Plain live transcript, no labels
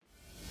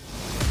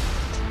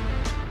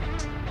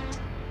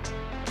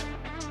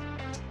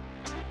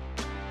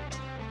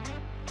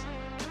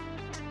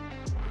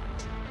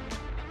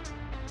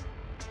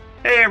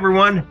Hey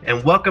everyone,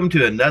 and welcome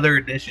to another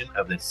edition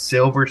of the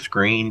Silver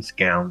Screen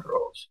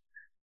Scoundrels,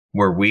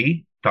 where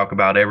we talk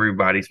about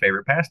everybody's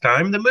favorite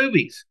pastime, the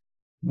movies.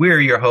 We're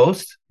your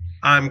hosts.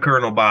 I'm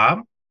Colonel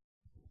Bob.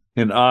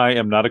 And I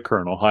am not a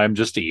colonel. I am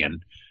just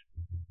Ian.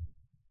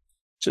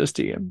 Just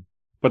Ian.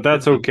 But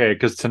that's okay,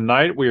 because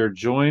tonight we are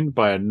joined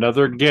by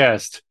another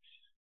guest.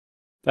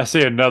 I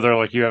say another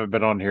like you haven't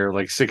been on here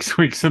like 6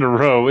 weeks in a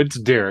row. It's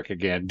Derek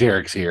again.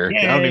 Derek's here.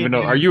 I don't Yay! even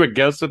know. Are you a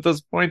guest at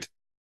this point?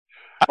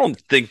 I don't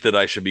think that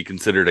I should be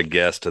considered a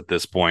guest at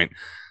this point.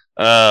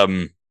 I've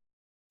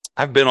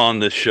been on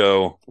this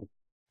show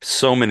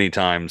so many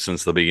times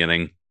since the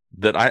beginning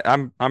that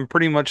I'm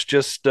pretty much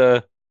just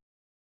I'm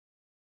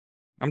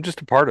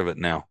just a part of it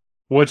now.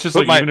 Well, it's just Put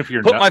like my- even if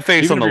you're put not, my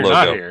face even on if the you're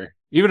not logo. here,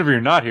 even if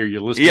you're not here, you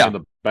listen Yeah. in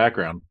the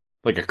background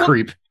like a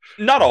creep.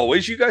 Not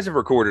always. You guys have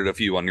recorded a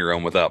few on your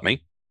own without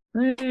me.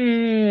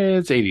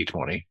 It's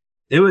 80-20.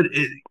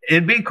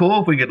 It'd be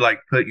cool if we could like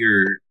put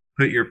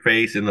your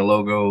face in the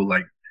logo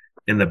like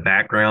in the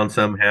background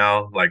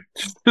somehow, like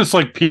Just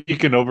like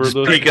peeking over Just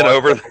the peeking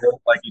over.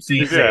 like you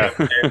see Yeah.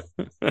 Sam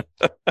there,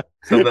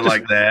 something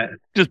like that.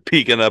 Just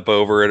peeking up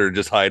over it or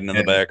just hiding in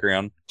the Yeah.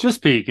 background.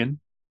 Just peeking,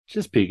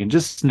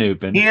 just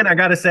snooping. Ian, I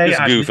gotta say,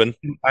 Just goofing.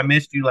 I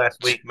missed you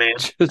last week, man.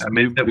 Just I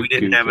missed that we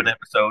didn't have an goofing.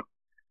 episode.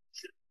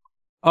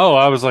 Oh,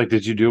 I was like,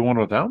 did you do one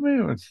without me?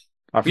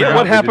 I Yeah, forgot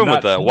what we happened did with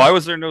not- that? Why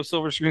was there no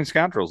Silver Screen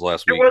Scoundrels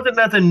last There week? wasn't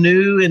nothing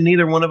new, and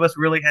neither one of us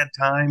really had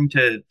time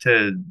to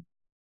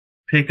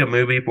pick a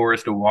movie for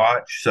us to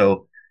watch.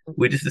 So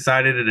we just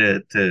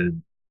decided to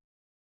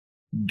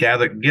get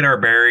our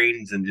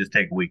bearings, and just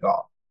take a week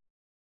off.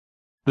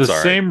 The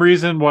Sorry. same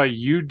reason why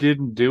you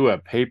didn't do a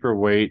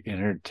paperweight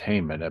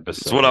entertainment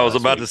episode. That's what I was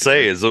last about to week.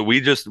 say. Is that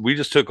we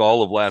just took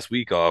all of last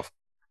week off.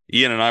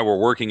 Ian and I were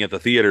working at the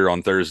theater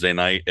on Thursday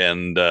night,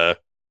 and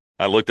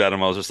I looked at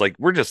him. I was just like,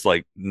 "We're just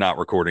like not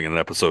recording an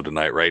episode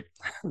tonight, right?"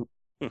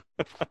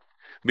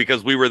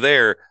 Because we were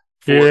there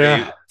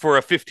for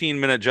a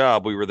 15-minute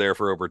job. We were there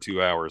for over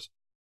 2 hours.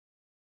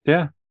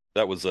 Yeah,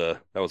 That was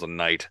a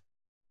night.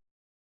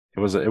 it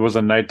was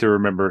a night to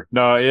remember.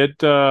 No, it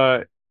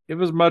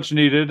was much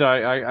needed.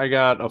 I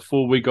got a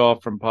full week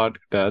off from pod.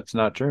 That's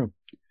not true.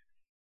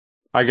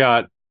 I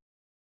got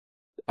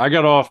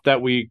off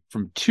that week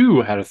from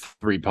 2 out of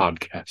 3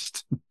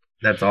 podcasts.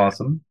 That's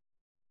awesome.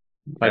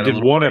 I Got a did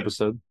little one break.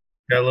 episode.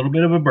 Got a little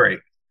bit of a break,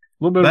 A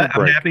little bit but of a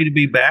I'm break. happy to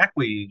be back.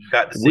 We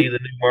got to see the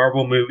new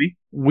Marvel movie.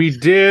 We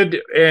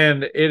did,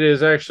 and it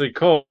is actually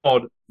called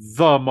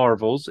The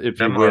Marvels, if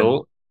The you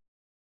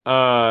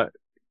will.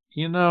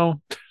 You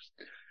know,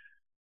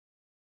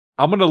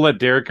 I'm gonna let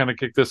Derek kind of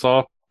kick this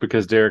off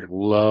because Derek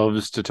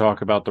loves to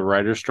talk about the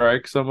writer's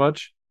strike so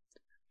much.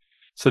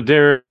 So,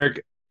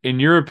 Derek,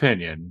 in your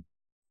opinion,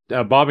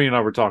 Bobby and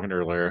I were talking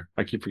earlier.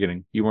 I keep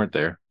forgetting you weren't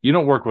there. You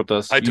don't work with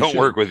us. I You don't should.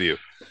 work with you.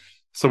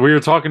 So we were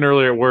talking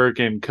earlier at work,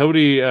 and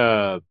Cody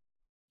brought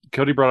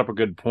up a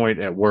good point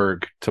at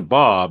work to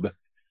Bob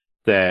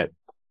that,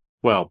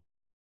 well,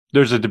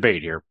 there's a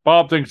debate here.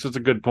 Bob thinks it's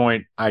a good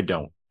point. I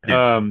don't.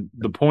 Yeah.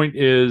 The point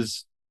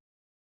is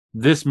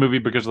this movie,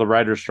 because of the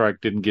writer's strike,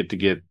 didn't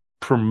get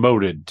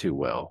promoted too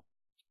well.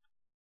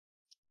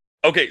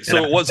 Okay, so And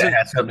I it think wasn't. that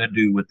has something to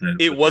do with the.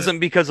 It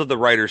wasn't because of the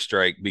writer's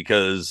strike,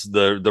 because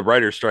the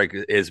writer's strike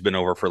has been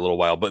over for a little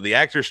while, but the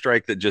actor's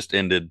strike that just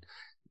ended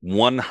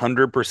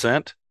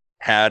 100%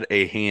 had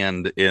a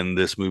hand in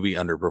this movie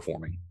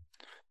underperforming.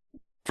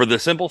 For the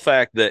simple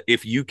fact that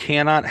if you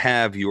cannot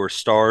have your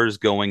stars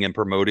going and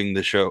promoting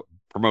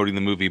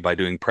the movie by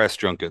doing press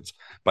junkets,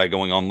 by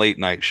going on late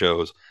night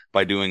shows,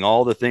 by doing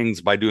all the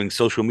things, by doing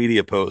social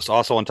media posts.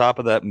 Also, on top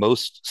of that,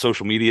 most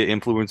social media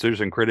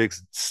influencers and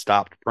critics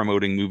stopped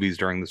promoting movies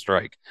during the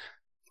strike.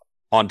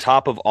 On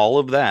top of all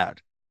of that,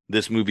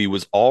 this movie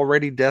was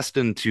already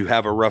destined to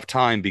have a rough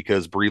time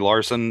because Brie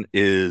Larson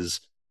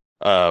has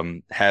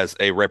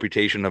a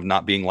reputation of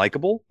not being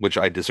likable, which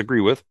I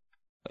disagree with.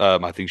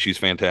 I think she's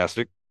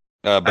fantastic,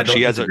 I but don't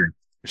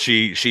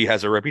she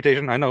has a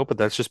reputation. I know, but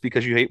that's just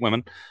because you hate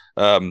women.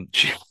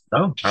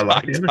 Oh, I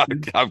like it.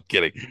 I'm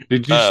kidding.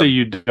 Did you say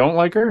you don't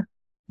like her?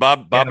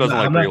 Bob Yeah, doesn't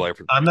I'm like not- Brie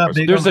Larson. I'm not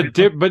big There's on a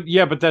dip, but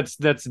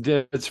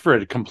that's for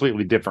a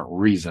completely different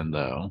reason,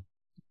 though.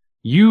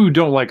 You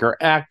don't like her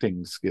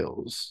acting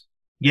skills.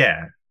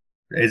 Yeah,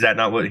 is that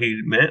not what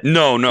he meant?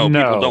 No,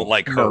 people don't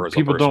like her. As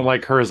People a person. don't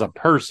like her as a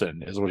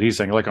person, is what he's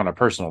saying, like on a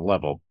personal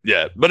level.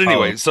 Yeah, but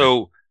anyway,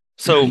 Oh.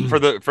 so for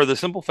the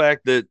simple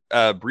fact that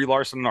Brie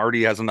Larson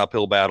already has an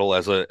uphill battle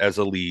as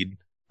a lead,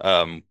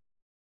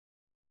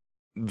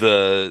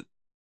 the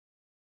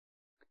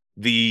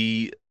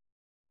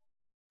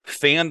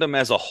fandom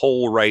as a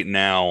whole right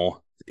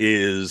now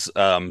is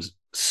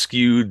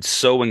skewed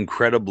so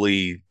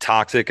incredibly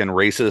toxic and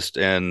racist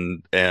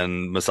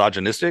and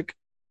misogynistic.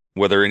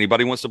 Whether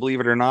anybody wants to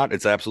believe it or not,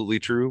 it's absolutely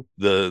true.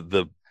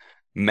 The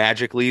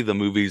magically the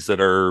movies that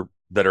are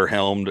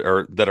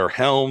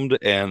helmed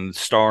and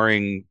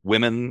starring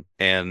women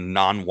and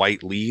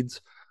non-white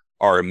leads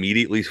are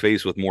immediately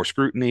faced with more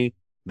scrutiny.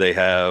 They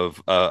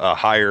have a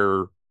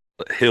higher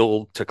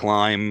hill to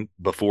climb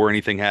before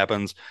anything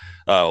happens.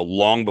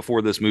 Long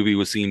before this movie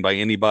was seen by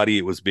anybody,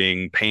 it was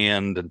being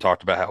panned and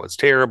talked about how it's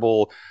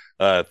terrible.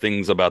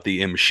 Things about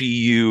the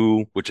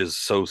MCU, which is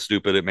so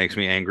stupid, it makes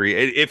me angry.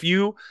 If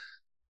you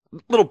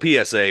little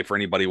PSA for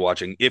anybody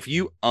watching, if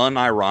you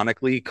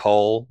unironically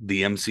call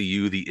the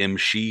MCU the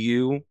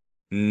MCU,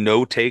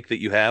 no take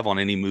that you have on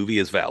any movie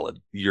is valid.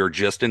 You're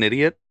just an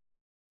idiot.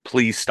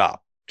 Please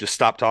stop. Just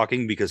stop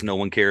talking because no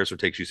one cares or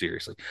takes you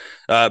seriously.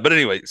 But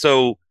anyway,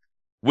 so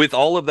with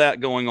all of that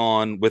going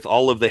on, with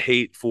all of the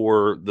hate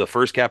for the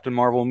first Captain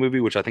Marvel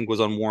movie, which I think was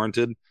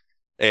unwarranted,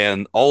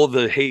 and all of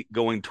the hate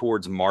going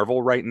towards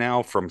Marvel right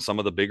now from some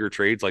of the bigger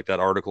trades, like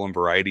that article in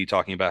Variety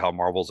talking about how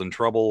Marvel's in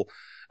trouble,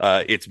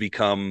 it's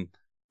become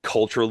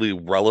culturally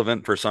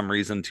relevant for some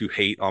reason to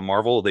hate on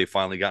Marvel. They've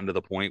finally gotten to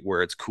the point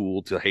where it's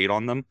cool to hate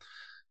on them.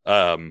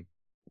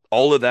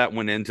 All of that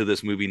went into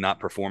this movie not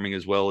performing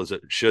as well as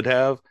it should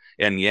have.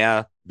 And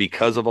yeah,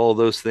 because of all of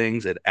those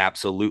things, it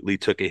absolutely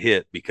took a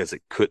hit because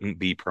it couldn't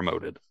be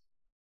promoted.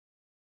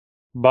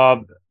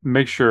 Bob,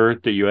 make sure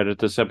that you edit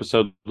this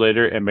episode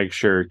later and make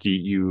sure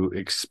you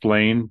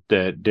explain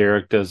that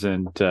Derek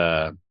doesn't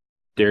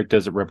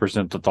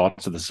represent the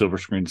thoughts of the silver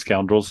screen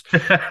scoundrels. Do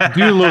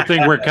a little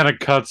thing where it kind of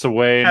cuts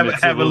away and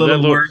have a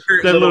little worse.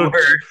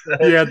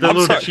 Yeah, the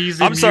little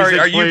cheesy. I'm sorry.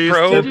 Are you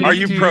pro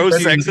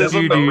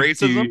sexism or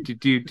racism?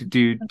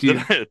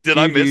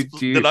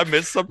 Did I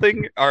miss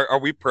something? Are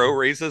we pro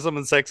racism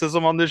and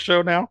sexism on this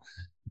show now?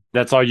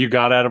 That's all you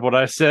got out of what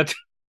I said.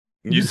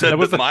 You said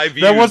that my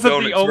views that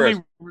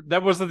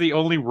wasn't the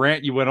only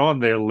rant you went on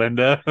there,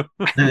 Linda.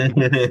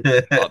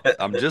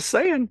 I'm just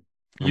saying.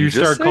 You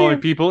start calling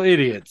people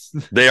idiots.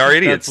 They are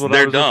idiots.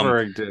 They're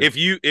dumb. If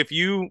you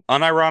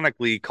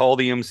unironically call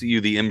the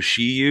MCU the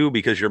MCU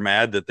because you're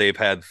mad that they've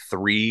had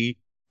 3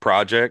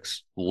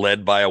 projects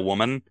led by a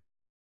woman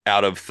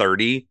out of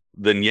 30,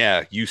 then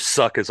yeah, you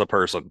suck as a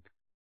person.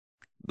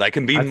 That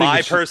can be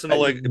my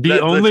personal. I'm going to be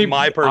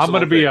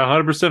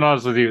 100%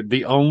 honest with you.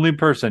 The only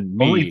person,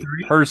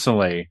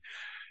 personally,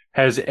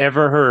 has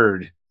ever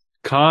heard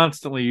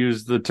constantly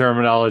use the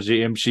terminology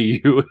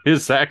MCU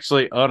is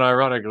actually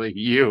unironically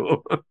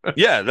you.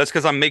 Yeah, that's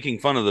because I'm making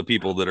fun of the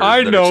people that are.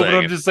 I know, but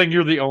I'm just saying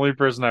you're the only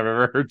person I've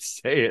ever heard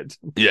say it.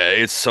 Yeah,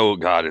 it's so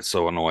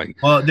annoying.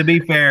 Well, to be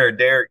fair,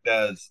 Derek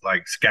does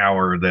like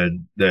scour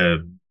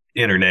the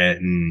internet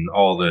and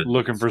all the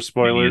looking for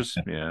spoilers.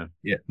 Yeah.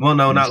 Well,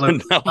 no, not looking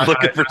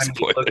for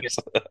spoilers.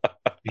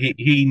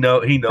 He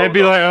knows. He'd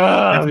be like,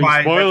 that's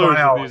why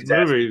I always these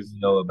movies.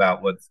 Know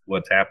about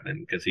what's happening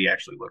because he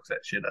actually looks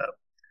that shit up.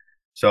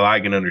 So I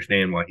can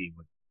understand why he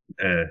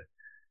would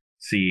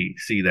see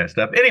that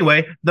stuff.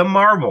 Anyway, the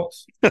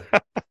Marvels.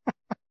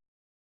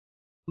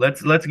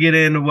 Let's get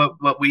into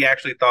what we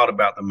actually thought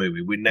about the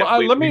movie.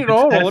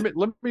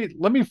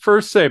 Let me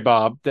first say,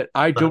 Bob, that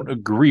I don't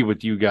agree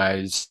with you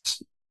guys,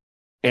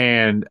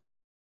 and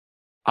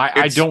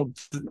I don't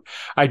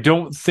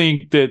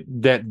think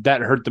that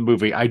hurt the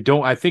movie. I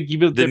think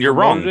even if then you're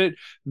wrong. It,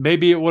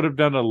 maybe it would have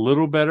done a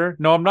little better.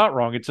 No, I'm not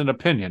wrong. It's an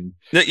opinion.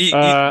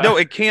 No,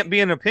 it can't be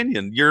an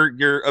opinion.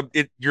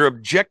 You're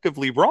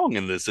objectively wrong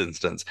in this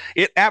instance.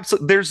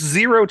 There's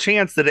zero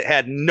chance that it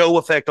had no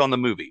effect on the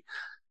movie.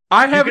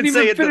 I haven't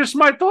even finished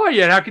my thought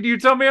yet. How can you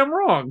tell me I'm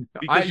wrong?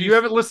 You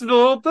haven't listened to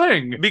the whole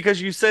thing.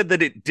 Because you said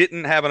that it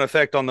didn't have an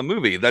effect on the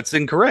movie. That's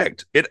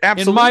incorrect. It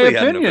absolutely, in my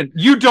opinion,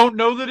 you don't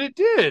know that it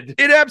did.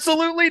 It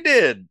absolutely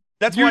did.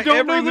 That's why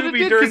every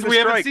movie during the strike. We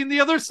haven't seen the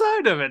other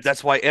side of it.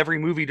 That's why every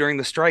movie during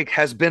the strike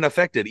has been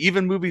affected.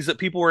 Even movies that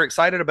people were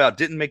excited about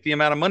didn't make the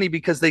amount of money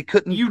because they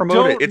couldn't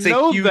promote it. It's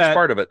a huge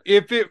part of it.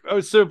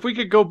 If we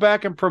could go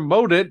back and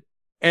promote it,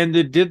 and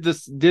it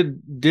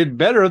did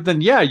better,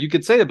 then yeah, you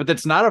could say that, but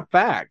that's not a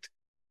fact.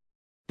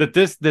 That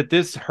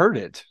this hurt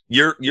it.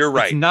 You're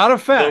right. It's not a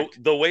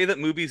fact. The way that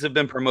movies have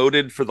been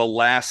promoted for the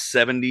last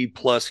 70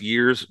 plus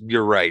years,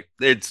 you're right.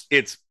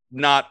 It's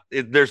not.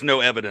 There's no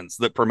evidence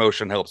that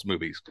promotion helps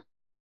movies.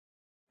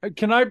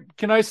 Can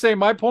I say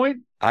my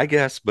point? I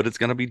guess, but it's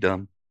gonna be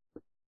dumb.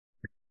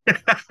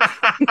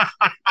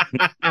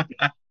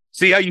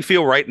 See how you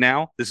feel right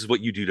now? This is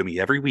what you do to me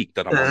every week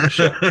that I'm on the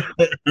show.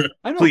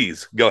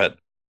 Please go ahead.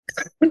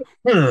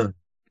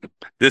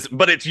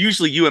 But it's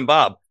usually you and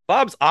Bob.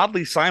 Bob's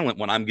oddly silent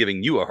when I'm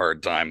giving you a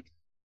hard time.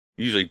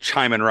 Usually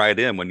chiming right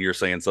in when you're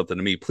saying something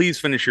to me. Please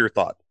finish your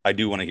thought. I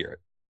do want to hear it.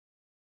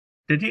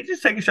 Did you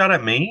just take a shot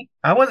at me?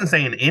 I wasn't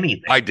saying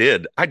anything. I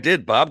did,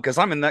 Bob, because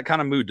I'm in that kind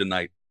of mood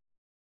tonight.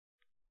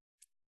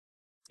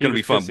 It's gonna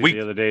be fun. The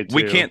other day too.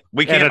 We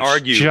can't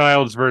argue.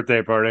 Child's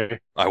birthday party.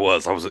 I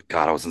was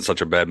in such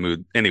a bad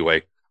mood.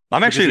 Anyway,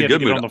 I'm actually in a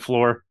good mood. On the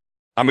floor.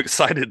 I'm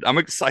excited.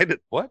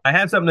 What? I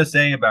have something to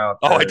say about.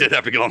 I did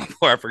have to get on the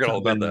floor. I forgot all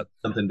about that.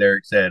 Something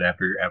Derek said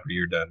after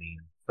you're done,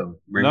 Ian. So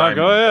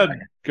go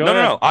ahead.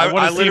 No.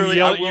 I literally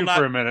yell at you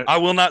for a minute. I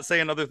will not say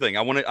another thing.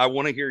 I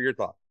want to hear your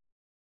thought.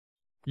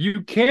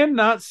 You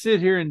cannot sit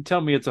here and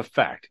tell me it's a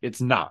fact.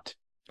 It's not.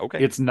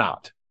 Okay. It's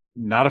not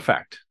a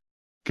fact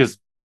because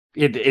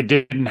it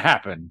didn't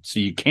happen. So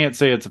you can't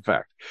say it's a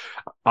fact.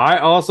 I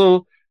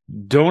also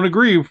don't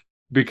agree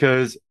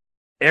because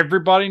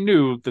everybody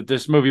knew that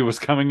this movie was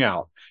coming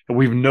out. And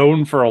we've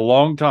known for a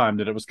long time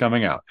that it was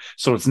coming out.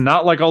 So it's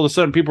not like all of a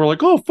sudden people are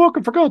like, oh, fuck,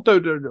 I forgot the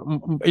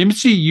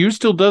MCU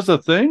still does a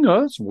thing?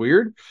 Oh, that's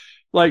weird.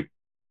 Like,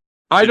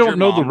 I don't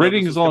know the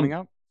ratings on.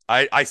 Out?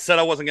 I said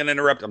I wasn't going to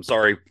interrupt. I'm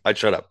sorry. I'd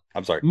shut up.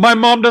 I'm sorry. My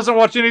mom doesn't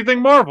watch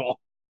anything Marvel.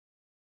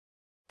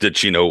 Did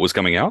she know it was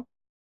coming out?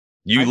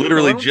 You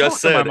literally just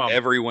said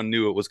everyone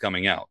knew it was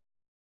coming out.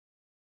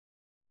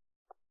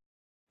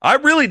 I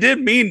really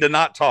did mean to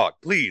not talk.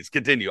 Please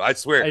continue. I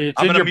swear. Hey,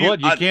 it's in your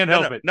blood. You can't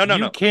help it. No.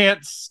 You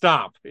can't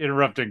stop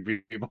interrupting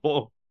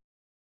people.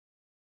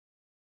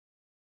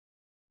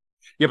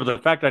 Yeah, but the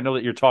fact I know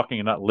that you're talking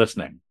and not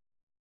listening.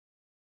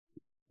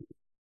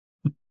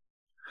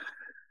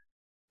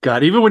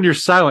 God, even when you're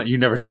silent, you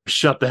never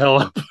shut the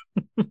hell up.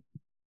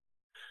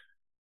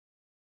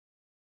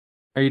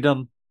 Are you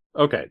done?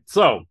 Okay,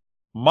 so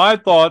my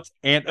thoughts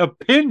and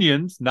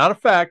opinions, not a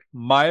fact,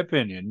 my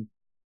opinion,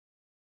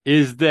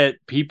 is that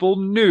people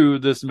knew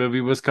this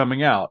movie was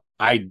coming out.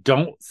 I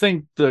don't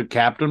think the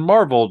Captain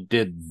Marvel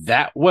did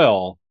that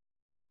well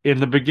in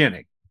the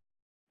beginning.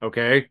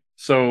 Okay,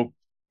 so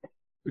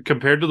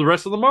compared to the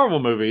rest of the Marvel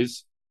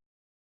movies,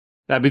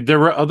 I mean, there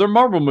were other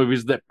Marvel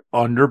movies that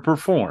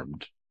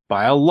underperformed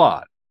by a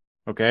lot.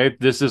 Okay,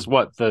 this is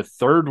what, the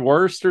third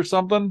worst or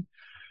something?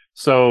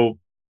 So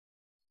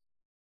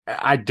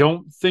I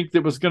don't think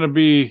that was going to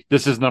be,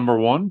 this is number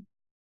one.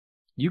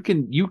 You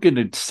can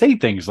say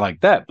things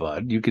like that,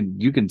 bud. You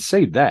can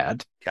say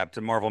that.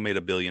 Captain Marvel made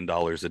 $1 billion.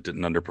 It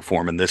didn't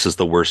underperform, and this is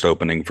the worst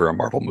opening for a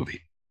Marvel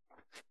movie.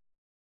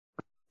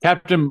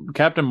 Captain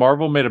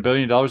Marvel made $1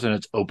 billion in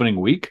its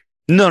opening week.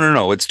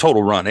 No. It's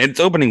total run. It's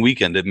opening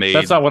weekend. It made.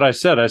 That's not what I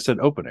said. I said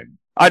opening.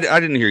 I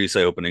didn't hear you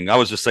say opening. I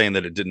was just saying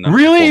that it didn't.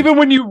 Really, even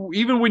when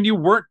you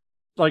weren't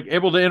like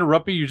able to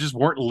interrupt me, you just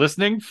weren't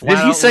listening. Did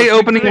he say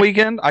opening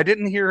weekend? I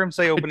didn't hear him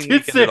say opening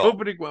weekend. Say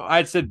opening. Well,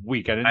 I said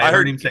week. I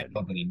heard him say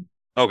opening.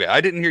 Okay,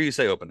 I didn't hear you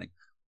say opening.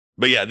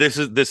 But yeah, this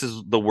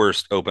is the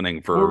worst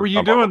opening for. What were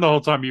you doing the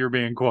whole time you were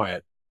being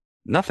quiet?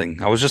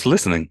 Nothing. I was just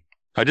listening.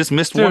 I just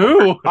missed one.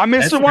 Word. I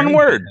missed one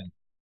word.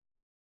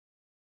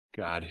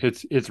 God,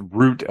 it's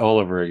root all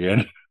over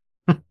again.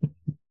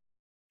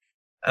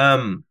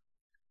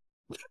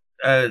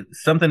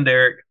 Something,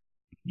 Derek.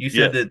 You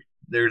said that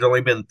there's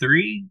only been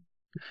 3.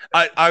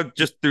 I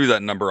just threw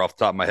that number off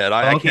the top of my head.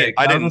 I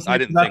didn't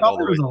think all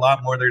the way. There's a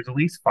lot more. There's at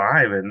least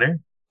 5 in there.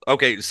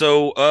 Okay,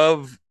 so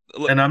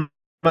and I'm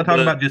not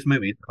talking about just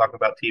movies. I'm talking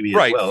about TV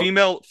as well.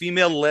 Right,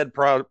 female led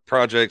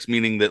projects,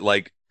 meaning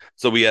that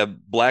so we have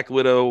Black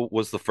Widow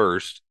was the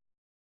first.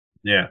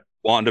 Yeah.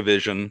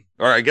 WandaVision,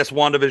 or I guess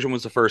WandaVision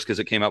was the first because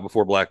it came out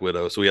before Black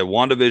Widow. So we have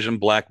WandaVision,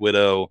 Black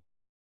Widow,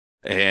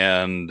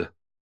 and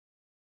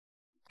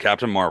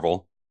Captain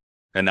Marvel,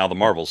 and now the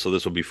Marvels. So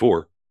this would be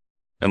 4,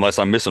 unless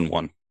I'm missing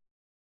one.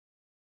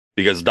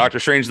 Because Doctor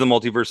Strange, the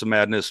Multiverse of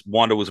Madness,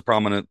 Wanda was a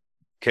prominent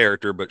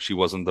character, but she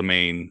wasn't the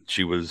main.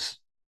 She was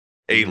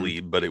a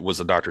lead, but it was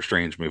a Doctor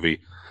Strange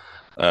movie.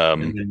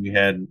 And then you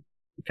had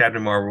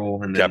Captain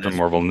Marvel, and then Captain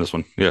Marvel in this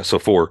one. Yeah, so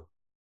 4.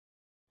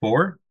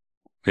 4?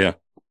 Yeah.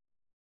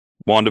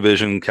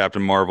 WandaVision,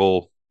 Captain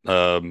Marvel,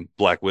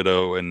 Black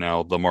Widow, and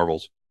now the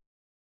Marvels.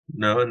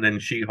 No, and then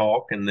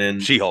She-Hulk, and then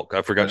She-Hulk.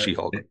 I forgot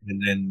She-Hulk.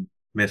 And then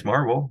Miss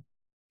Marvel.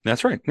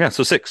 That's right. Yeah,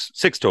 so 6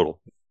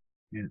 total.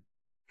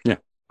 Yeah.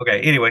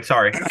 Okay. Anyway,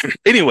 sorry.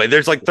 Anyway,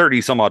 there's like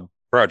 30 some odd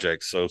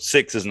projects, so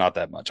 6 is not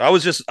that much. I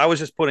was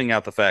just putting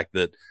out the fact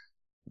that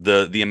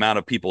the amount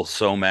of people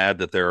so mad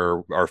that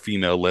there are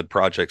female led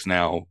projects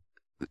now,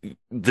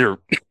 their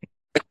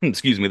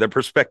excuse me, their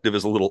perspective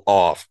is a little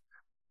off,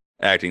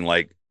 acting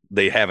like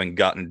they haven't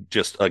gotten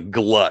just a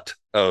glut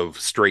of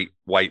straight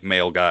white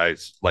male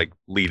guys like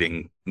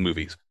leading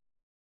movies.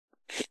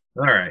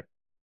 All right.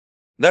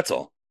 That's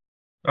all.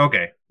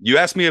 Okay. You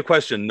asked me a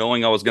question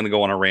knowing I was going to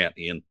go on a rant,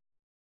 Ian.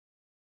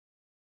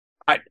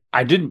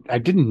 I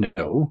didn't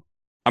know.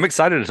 I'm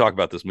excited to talk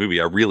about this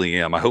movie. I really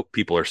am. I hope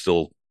people are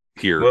still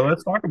here. Well,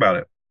 let's talk about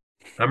it.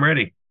 I'm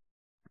ready.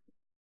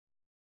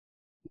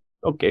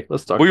 Okay,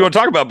 let's talk. What do you want to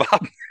talk about,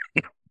 Bob?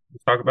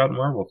 Let's talk about the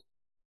Marvels.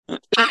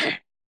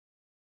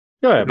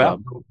 Go ahead,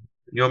 Bob.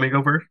 You want me to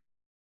go first?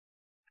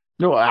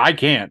 No, I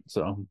can't.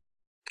 So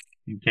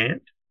you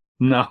can't?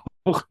 No.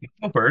 You can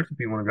go first if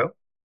you want to go.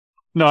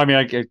 No, I mean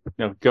I can't.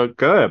 No, go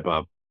ahead,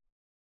 Bob.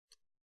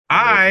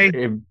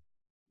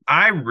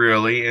 I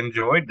really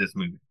enjoyed this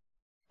movie.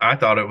 I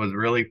thought it was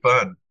really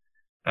fun.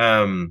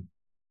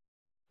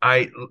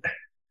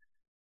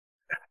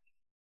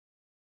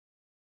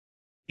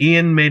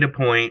 Ian made a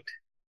point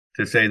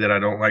to say that I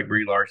don't like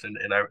Brie Larson,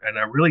 and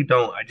I really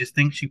don't. I just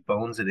think she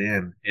phones it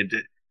in.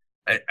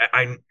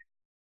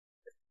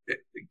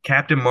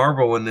 Captain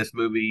Marvel in this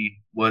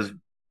movie was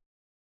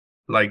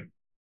like,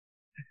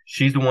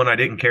 she's the one I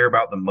didn't care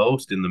about the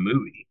most in the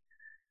movie,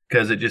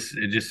 because it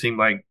just seemed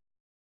like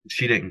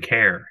she didn't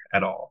care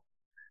at all.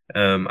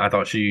 I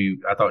thought she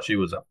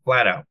was a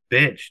flat out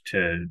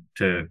bitch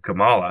to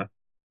Kamala,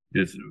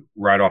 just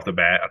right off the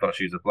bat. I thought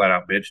she was a flat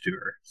out bitch to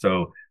her.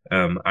 So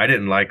I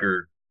didn't like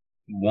her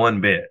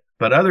one bit.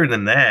 But other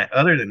than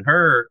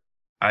her,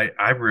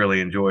 I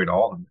really enjoyed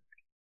all of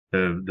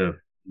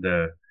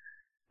the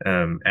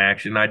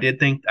action. I did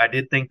think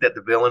that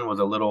the villain was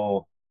a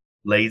little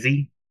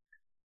lazy,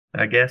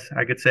 I guess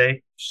I could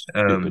say.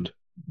 Um, Stupid.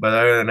 but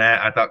other than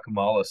that, I thought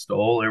Kamala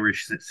stole every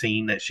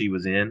scene that she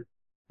was in.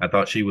 I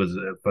thought she was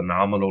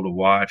phenomenal to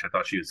watch. I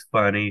thought she was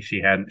funny.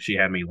 She had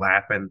me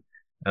laughing.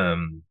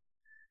 Um,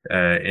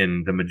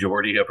 in the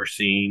majority of her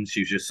scenes,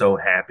 she was just so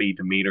happy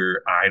to meet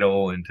her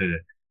idol and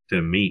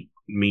to meet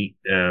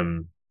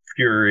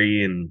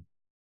Fury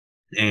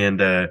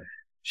and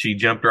she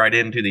jumped right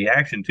into the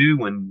action too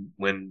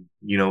when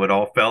you know it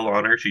all fell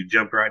on her. She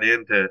jumped right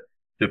into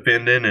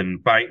defending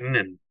and fighting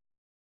and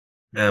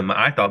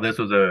I thought this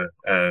was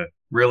a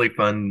really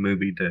fun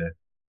movie to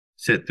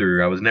sit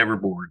through. I was never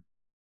bored,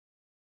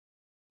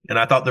 and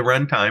I thought the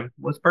runtime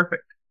was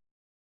perfect.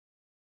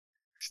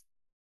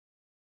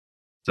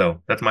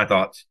 So that's my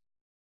thoughts.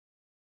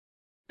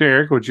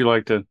 Derek, would you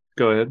like to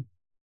go ahead?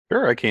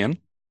 Sure, I can.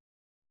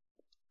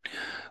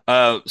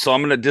 So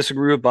I'm going to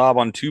disagree with Bob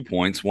on 2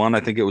 points. One, I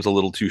think it was a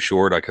little too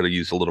short. I could have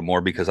used a little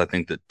more because I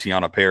think that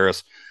Tiana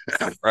Paris,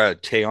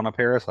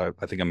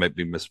 I think I might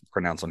be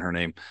mispronouncing her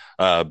name,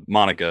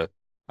 Monica,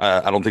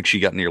 I don't think she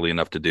got nearly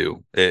enough to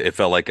do. It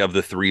felt like of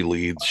the three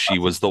leads, she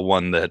was the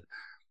one that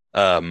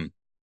um,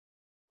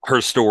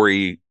 her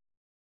story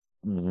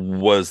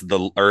was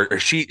or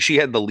she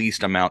had the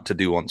least amount to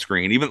do on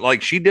screen. Even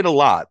like she did a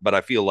lot, but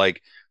I feel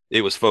like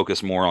it was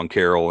focused more on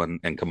Carol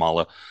and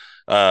Kamala.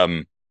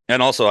 Um,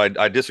 and also,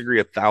 I disagree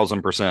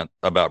 1,000%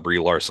 about Brie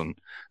Larson.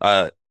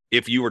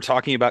 If you were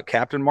talking about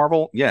Captain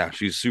Marvel, yeah,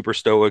 she's super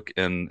stoic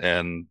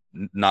and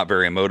not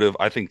very emotive.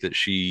 I think that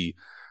she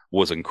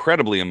was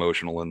incredibly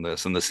emotional in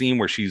this, and the scene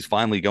where she's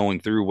finally going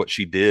through what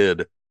she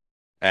did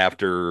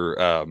after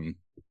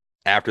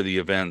after the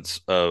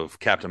events of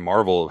Captain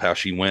Marvel, of how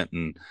she went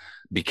and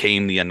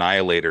became the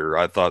Annihilator.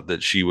 I thought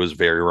that she was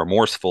very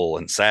remorseful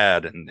and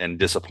sad and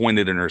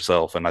disappointed in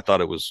herself, and I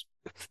thought it was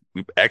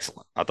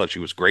excellent. I thought she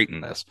was great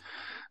in this.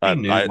 She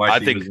knew why I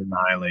she was think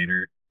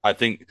Annihilator. I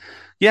think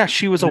yeah,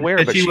 she was aware,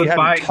 As but she she was hadn't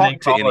fighting, they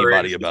talked to call her,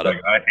 and anybody she's about it.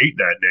 like, "I hate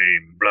that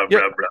name." Blah Yeah,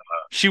 blah blah.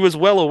 she was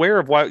well aware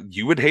of why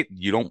you would hate.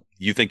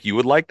 You think you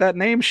would like that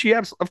name?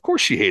 Of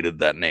course she hated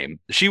that name.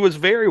 She was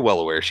very well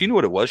aware. She knew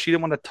what it was. She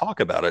didn't want to talk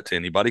about it to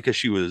anybody because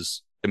she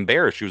was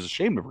embarrassed. She was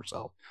ashamed of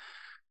herself.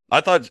 I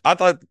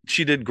thought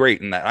she did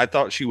great in that. I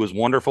thought she was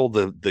wonderful.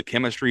 The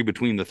chemistry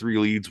between the three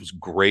leads was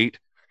great.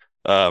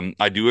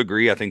 I do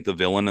agree. I think the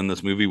villain in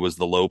this movie was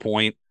the low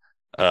point.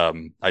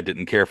 I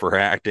didn't care for her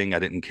acting. I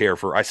didn't care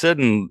for. I said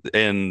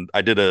and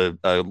I did a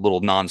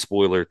little non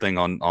spoiler thing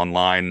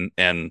online,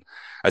 and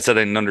I said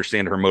I didn't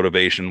understand her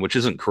motivation, which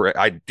isn't correct.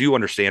 I do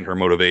understand her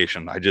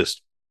motivation. I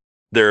just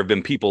there have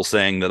been people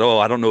saying that, oh,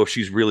 I don't know if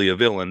she's really a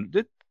villain.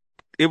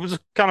 It was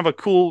kind of a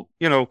cool,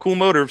 cool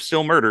motive,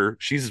 still murder.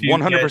 She's Yeah,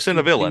 100%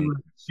 a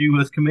villain. she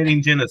was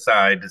committing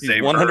genocide to She's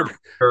save 100.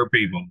 her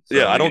people. Yeah,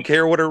 So I yeah, don't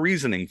care what her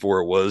reasoning for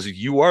it was.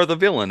 You are the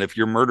villain if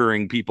you're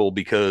murdering people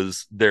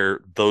because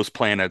those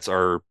planets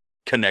are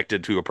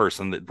connected to a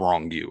person that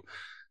wronged you.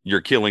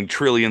 You're killing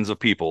trillions of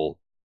people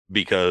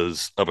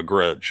because of a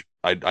grudge.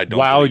 I don't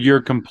While believe.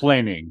 you're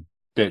complaining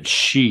that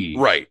she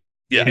Right.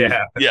 Yeah.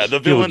 yeah. Yeah,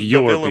 killed the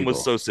your villain was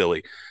people. so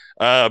silly.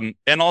 And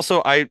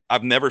also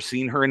I've never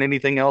seen her in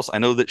anything else. I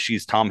know that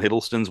she's Tom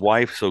Hiddleston's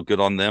wife, so good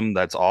on them.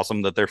 That's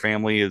awesome that their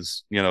family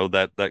is,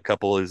 that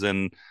couple is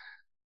in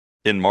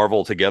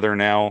Marvel together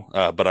now.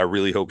 But I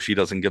really hope she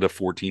doesn't get a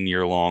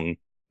 14-year long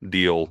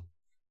deal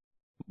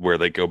where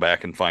they go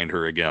back and find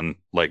her again,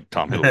 like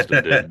Tom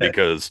Hiddleston did,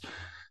 because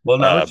Well,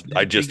 no,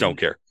 I just don't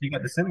care. she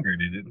got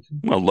disintegrated, didn't she?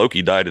 Well,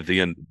 Loki died at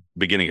the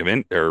beginning of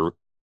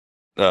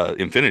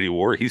Infinity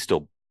War. He's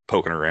still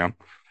poking around.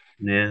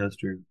 Yeah, that's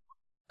true.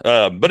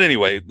 But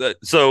anyway,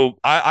 so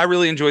I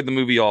really enjoyed the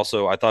movie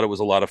also. I thought it was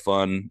a lot of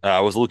fun.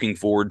 I was looking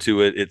forward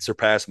to it. It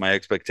surpassed my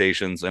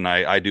expectations, and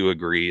I do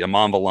agree.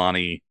 Iman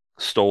Vellani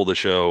stole the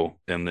show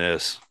in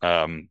this.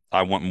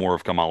 I want more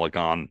of Kamala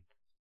Khan,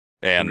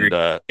 Agreed.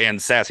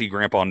 and sassy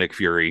Grandpa Nick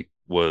Fury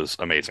was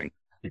amazing.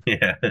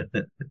 Yeah.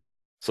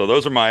 So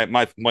those are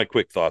my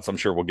quick thoughts. I'm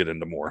sure we'll get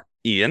into more.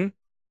 Ian,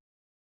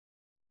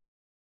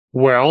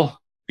 Well,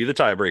 be the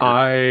tiebreaker.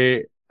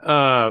 I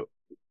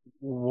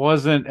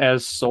wasn't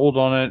as sold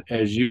on it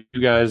as you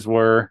guys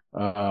were.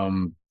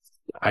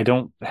 I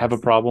don't have a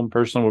problem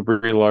personally with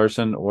Brie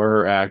Larson or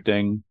her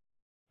acting.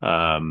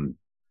 Um,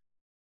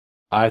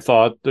 I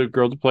thought the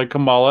girl to play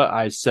Kamala,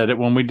 I said it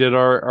when we did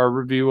our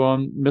review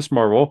on Miss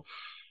Marvel.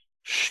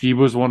 She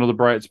was one of the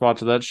bright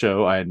spots of that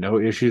show. I had no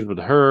issues with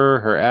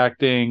her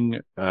acting,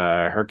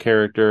 her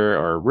character,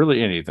 or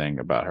really anything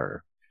about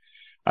her.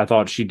 I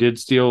thought she did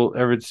steal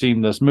every scene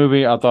in this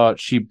movie. I thought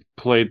she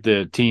played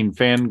the teen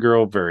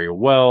fangirl very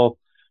well.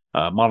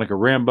 Monica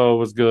Rambeau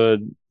was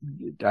good.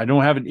 I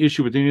don't have an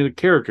issue with any of the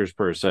characters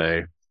per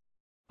se.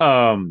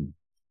 Um,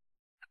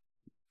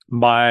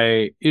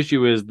 my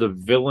issue is the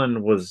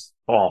villain was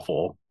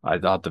awful. I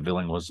thought the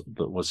villain was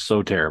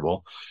so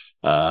terrible.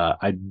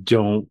 I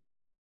don't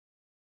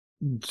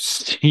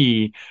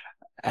see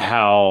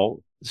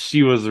how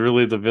she was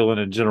really the villain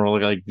in general.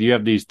 Like you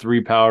have these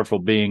three powerful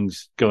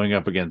beings going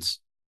up against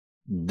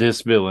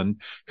this villain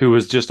who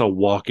was just a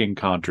walking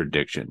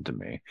contradiction to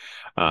me.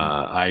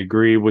 I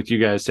agree with you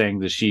guys saying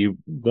that she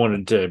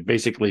wanted to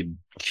basically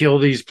kill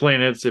these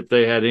planets if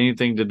they had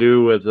anything to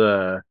do with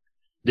the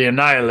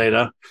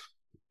Annihilator,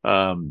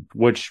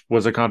 which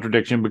was a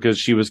contradiction because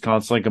she was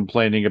constantly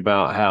complaining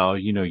about how,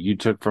 you know, you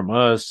took from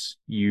us,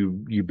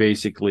 you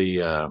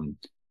basically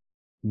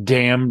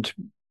damned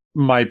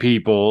my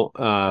people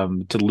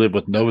to live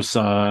with no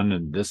sun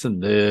and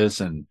this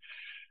and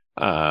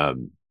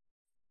um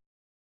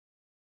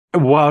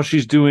while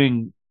she's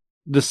doing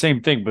the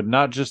same thing, but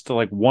not just to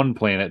like one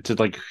planet, to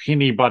like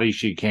anybody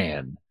she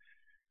can.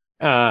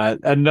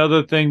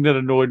 Another thing that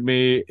annoyed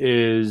me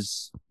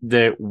is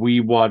that we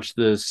watched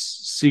this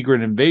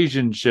secret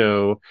invasion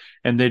show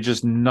and they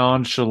just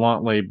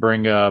nonchalantly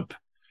bring up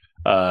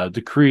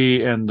the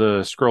Kree and the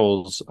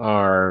Skrulls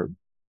are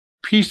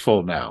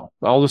peaceful now.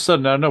 All of a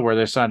sudden, out of nowhere,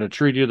 they signed a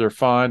treaty, they're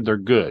fine, they're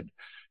good.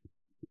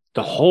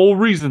 The whole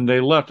reason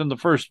they left in the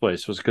first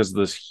place was because of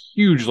this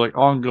huge, like,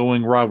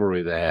 ongoing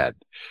rivalry they had,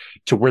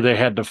 to where they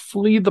had to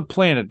flee the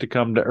planet to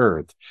come to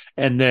Earth.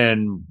 And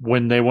then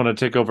when they want to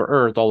take over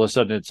Earth, all of a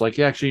sudden it's like,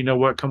 yeah, actually, you know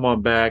what? Come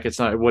on back. It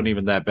wasn't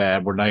even that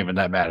bad. We're not even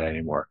that mad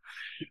anymore.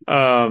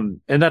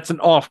 And that's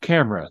an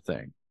off-camera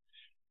thing.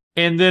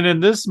 And then in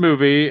this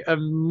movie,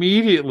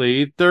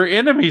 immediately they're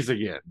enemies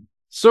again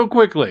so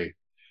quickly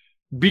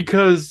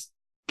because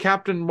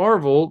Captain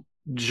Marvel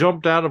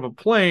jumped out of a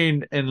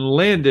plane and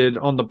landed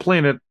on the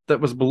planet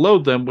that was below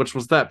them, which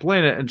was that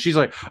planet. And she's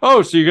like,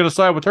 oh, so you're going to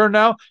side with her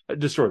now?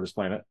 Destroy this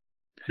planet.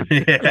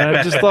 And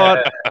I just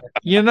thought,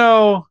 you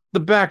know,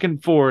 the back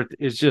and forth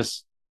is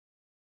just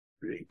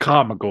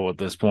comical at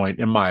this point,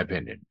 in my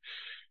opinion.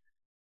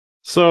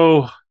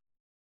 So,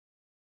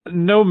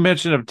 no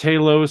mention of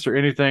Talos or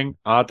anything.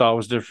 I thought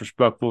was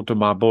disrespectful to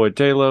my boy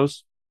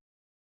Talos.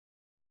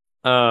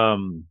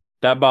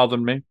 That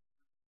bothered me.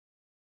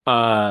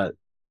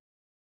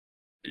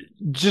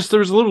 Just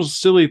there's little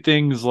silly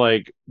things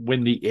like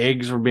when the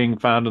eggs were being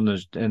found in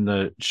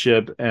the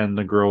ship and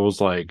the girl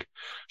was like,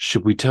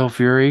 should we tell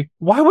Fury?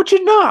 Why would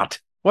you not?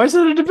 Why is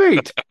that a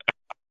debate?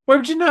 Why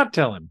would you not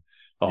tell him?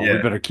 Oh,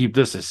 we better keep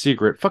this a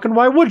secret. Fucking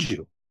why would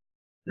you?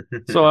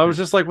 So I was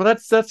just like, well,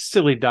 that's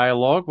silly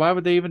dialogue. Why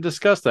would they even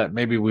discuss that?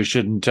 Maybe we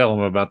shouldn't tell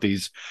them about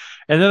these.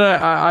 And then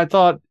I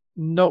thought,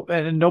 no,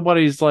 and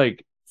nobody's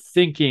like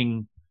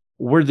thinking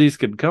where these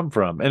could come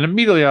from. And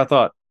immediately I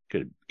thought,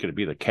 could it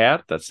be the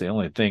cat? That's the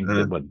only thing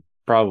that would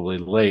probably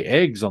lay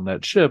eggs on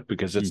that ship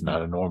because it's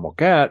not a normal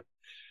cat.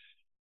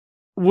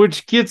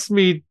 Which gets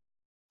me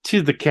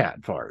to the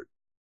cat part.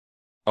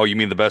 Oh, you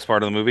mean the best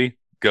part of the movie?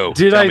 Go.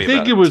 Did I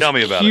think it was Tell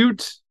me about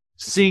cute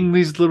seeing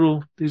these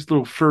little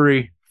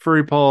furry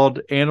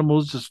pawed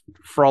animals just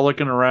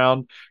frolicking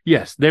around?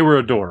 Yes, they were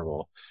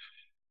adorable.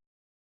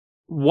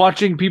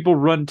 Watching people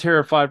run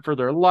terrified for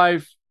their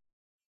life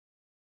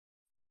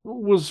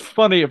was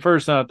funny at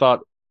first, and I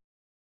thought,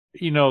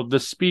 you know, the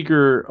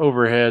speaker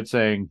overhead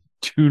saying,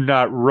 do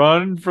not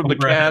run from the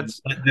cats,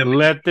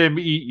 let them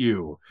eat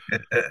you.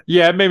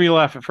 Yeah, it made me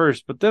laugh at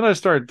first, but then I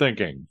started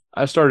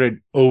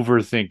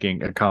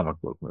overthinking a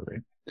comic book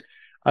movie.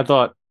 I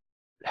thought,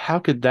 how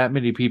could that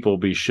many people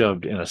be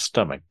shoved in a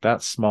stomach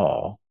that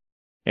small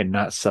and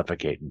not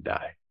suffocate and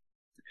die?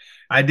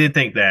 I did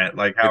think that.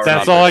 Like, how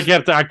that's all I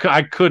kept.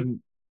 I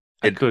couldn't.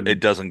 It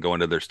doesn't go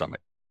into their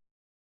stomach.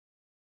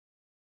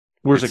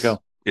 Where's it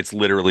go? It's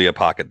literally a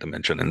pocket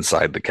dimension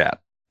inside the cat.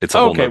 It's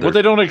okay. Well,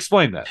 they don't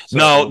explain that. So,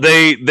 no,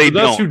 they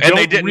don't. And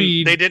they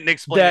didn't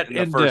explain it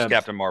in the first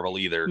Captain Marvel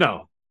either.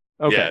 No.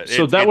 Okay. Yeah,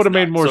 so that would have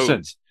made more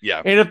sense.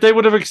 Yeah. And if they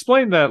would have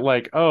explained that,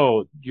 like,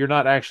 oh, you're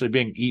not actually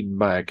being eaten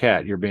by a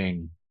cat, you're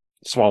being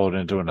swallowed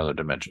into another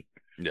dimension.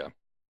 Yeah.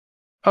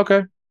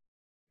 Okay.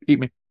 Eat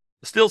me.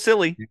 Still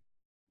silly.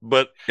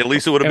 But at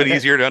least it would have been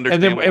easier to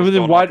understand. And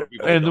then why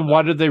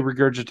did they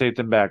regurgitate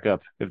them back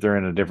up if they're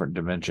in a different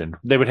dimension?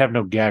 They would have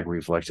no gag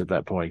reflex at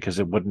that point because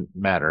it wouldn't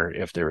matter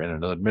if they're in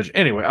another dimension.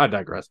 Anyway, I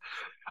digress.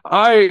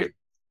 I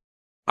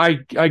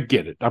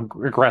get it. I'm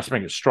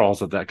grasping at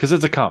straws at that because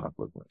it's a comic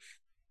book movie.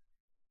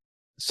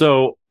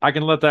 So I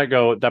can let that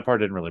go. That part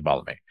didn't really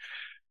bother me.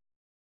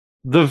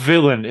 The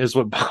villain is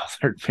what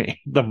bothered me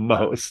the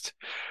most.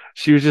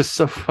 She was just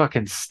so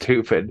fucking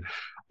stupid.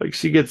 Like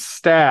she gets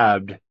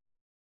stabbed.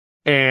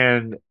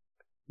 And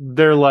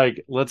they're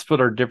like, let's put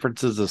our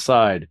differences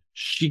aside.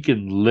 She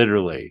can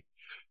literally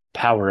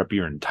power up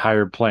your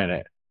entire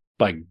planet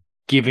by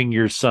giving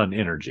your son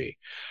energy.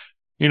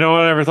 You know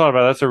what I never thought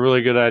about? That's a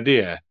really good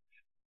idea.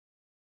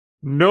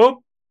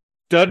 Nope.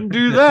 Doesn't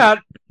do that.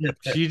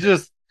 She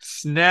just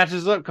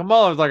snatches up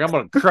Kamala's like, I'm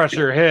going to crush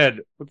her head.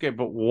 Okay,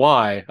 but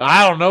why?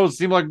 I don't know. It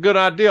seemed like a good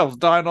idea. I was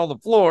dying on the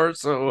floor,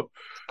 so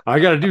I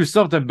got to do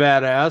something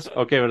badass.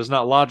 Okay, but it's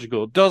not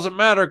logical. It doesn't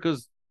matter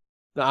because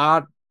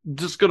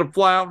just gonna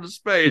fly out into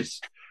space.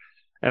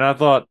 And I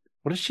thought,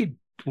 what is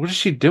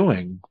she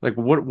doing? Like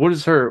what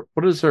is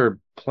her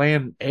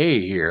plan A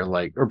here?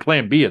 Like, or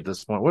plan B at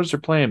this point? What is her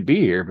plan B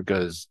here?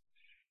 Because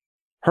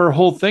her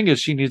whole thing is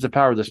she needs to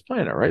power this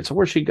planet, right? So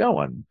where's she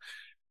going?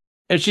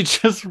 And she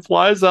just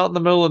flies out in the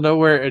middle of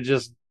nowhere and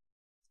just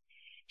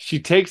she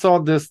takes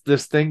on this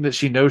thing that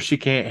she knows she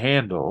can't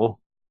handle,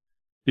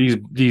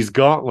 these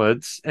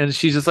gauntlets, and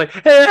she's just like,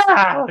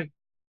 ah!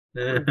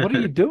 What are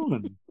you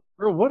doing?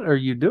 Girl, what are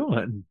you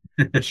doing?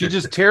 And she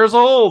just tears a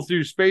hole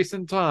through space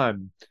and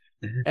time.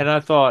 And I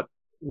thought,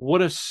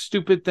 what a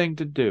stupid thing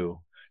to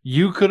do.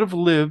 You could have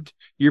lived,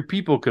 your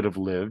people could have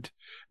lived.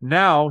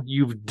 Now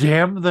you've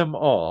damned them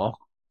all.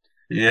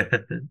 Yeah.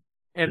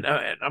 And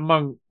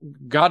among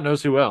God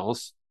knows who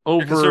else,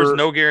 Because there's over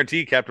no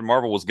guarantee Captain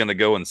Marvel was going to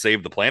go and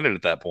save the planet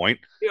at that point.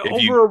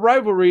 If you over a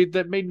rivalry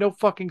that made no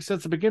fucking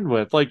sense to begin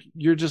with. Like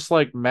you're just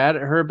like mad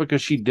at her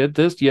because she did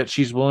this, yet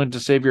she's willing to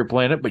save your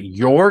planet, but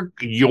you're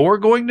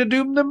going to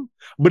doom them.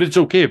 But it's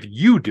okay if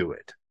you do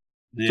it.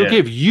 It's okay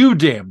if you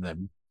damn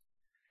them.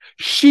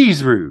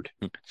 She's rude.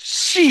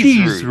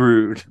 She's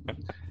rude.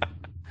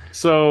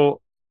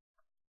 So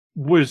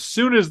as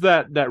soon as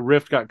that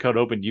rift got cut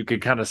open, you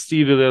could kind of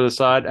see to the other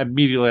side.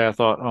 Immediately, I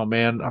thought, "Oh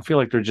man, I feel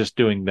like they're just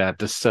doing that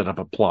to set up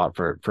a plot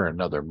for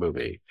another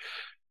movie."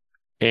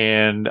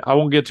 And I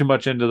won't get too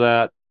much into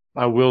that.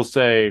 I will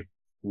say,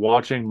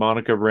 watching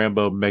Monica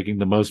Rambeau making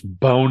the most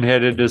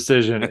boneheaded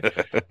decision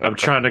of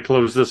trying to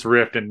close this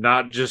rift and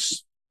not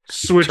just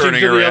switching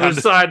Turning to the around.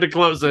 other side to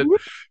close it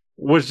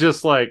was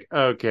just like,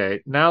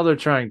 okay, now they're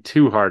trying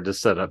too hard to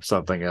set up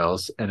something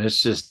else, and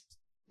it's just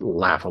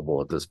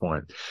laughable at this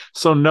point.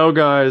 So no,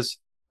 guys,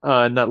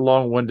 in that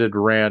long-winded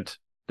rant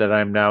that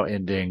I'm now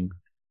ending,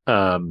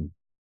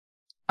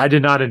 I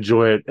did not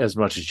enjoy it as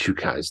much as you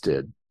guys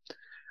did.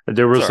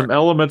 There were some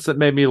elements that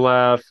made me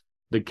laugh.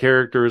 The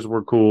characters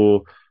were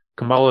cool.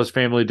 Kamala's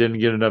family didn't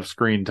get enough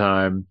screen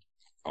time.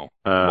 Watch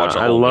a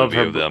I whole love movie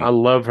her. of them.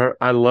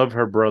 I love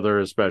her brother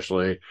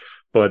especially.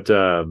 But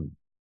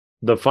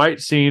the fight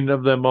scene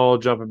of them all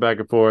jumping back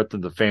and forth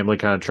and the family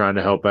kind of trying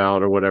to help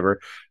out or whatever,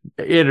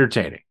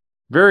 entertaining,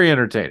 very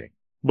entertaining.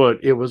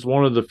 But it was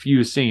one of the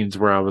few scenes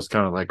where I was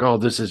kind of like, "Oh,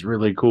 this is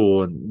really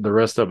cool," and the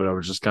rest of it, I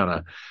was just kind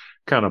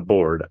of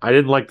bored. I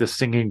didn't like the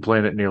singing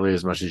planet nearly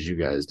as much as you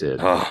guys did.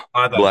 Oh,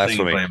 I thought Singing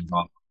blasphemy. Flame was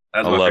awesome.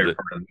 That's I my loved favorite it.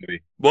 part of the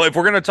movie. Well, if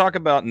we're going to talk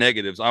about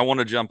negatives, I want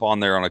to jump on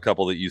there on a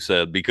couple that you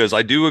said, because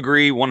I do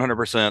agree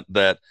 100%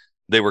 that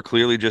they were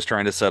clearly just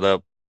trying to set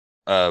up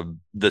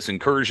this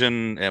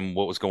incursion and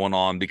what was going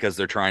on because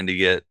they're trying to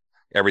get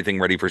everything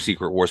ready for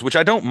Secret Wars, which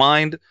I don't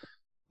mind,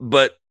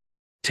 but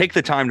take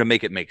the time to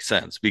make it make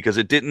sense, because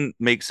it didn't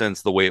make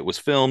sense the way it was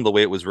filmed, the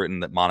way it was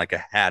written, that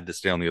Monica had to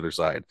stay on the other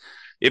side.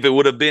 If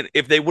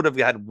they would have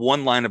had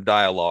one line of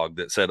dialogue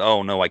that said,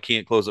 "Oh no, I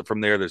can't close it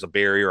from there. There's a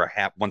barrier.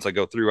 Once I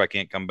go through, I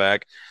can't come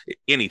back."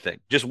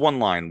 Anything, just one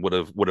line would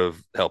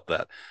have helped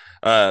that.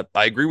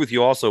 I agree with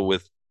you also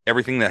with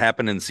everything that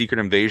happened in Secret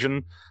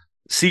Invasion.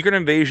 Secret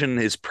Invasion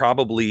is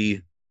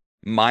probably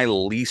my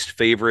least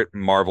favorite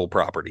Marvel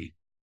property.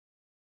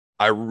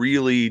 I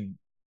really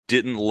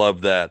didn't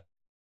love that.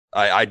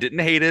 I didn't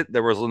hate it.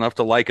 There was enough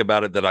to like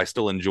about it that I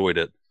still enjoyed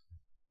it,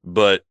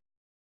 but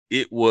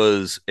it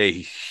was a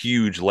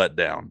huge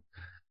letdown.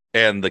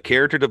 And the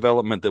character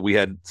development that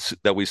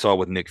we saw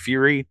with Nick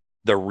Fury,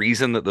 the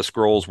reason that the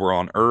Skrulls were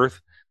on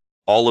Earth,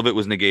 all of it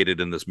was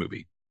negated in this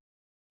movie.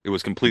 It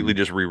was completely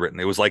just rewritten.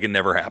 It was like it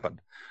never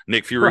happened.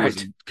 Nick Fury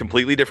was a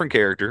completely different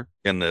character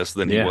in this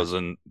than he was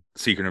in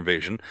Secret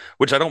Invasion,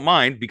 which I don't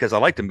mind because I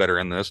liked him better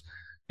in this.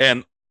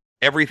 And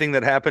everything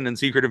that happened in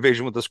Secret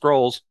Invasion with the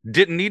Skrulls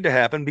didn't need to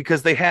happen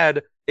because they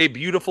had a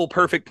beautiful,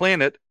 perfect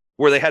planet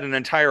where they had an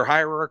entire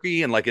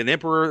hierarchy and like an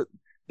emperor.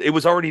 It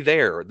was already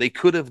there. They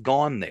could have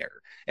gone there.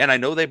 And I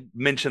know they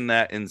mentioned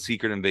that in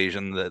Secret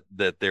Invasion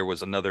that there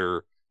was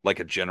another,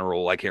 like a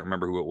general, I can't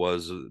remember who it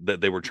was,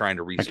 that they were trying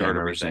to restart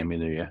everything.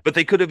 Either, yeah. But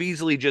they could have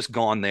easily just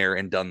gone there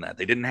and done that.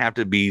 They didn't have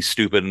to be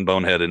stupid and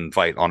bonehead and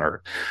fight on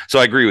Earth. So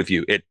I agree with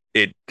you.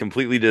 It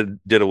completely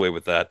did away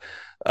with that.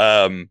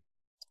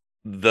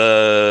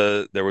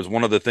 There was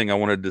one other thing I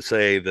wanted to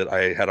say that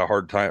I had a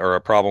hard time or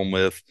a problem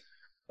with,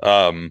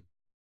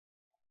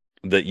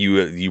 that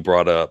you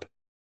brought up.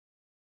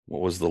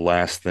 What was the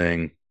last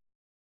thing?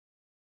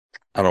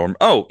 I don't.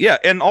 Oh yeah,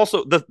 and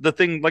also the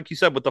thing, like you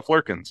said, with the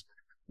Flurkins,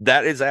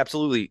 that is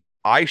absolutely.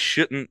 I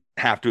shouldn't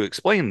have to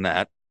explain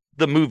that.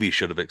 The movie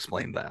should have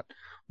explained that.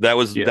 That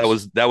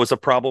was a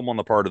problem on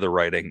the part of the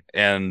writing,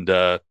 and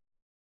so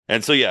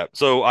yeah.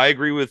 So I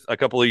agree with a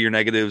couple of your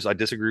negatives. I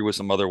disagree with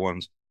some other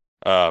ones.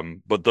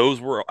 But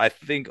those were, I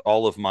think,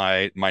 all of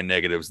my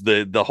negatives.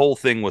 The whole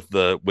thing with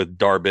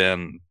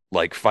Dar-Benn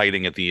like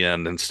fighting at the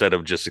end instead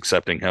of just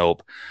accepting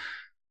help.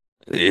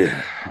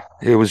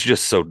 It was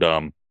just so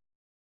dumb.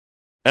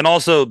 And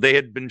also, they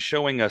had been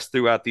showing us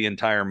throughout the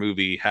entire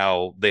movie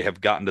how they have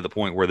gotten to the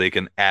point where they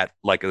can, at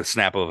like a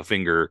snap of a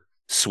finger,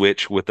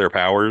 switch with their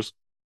powers.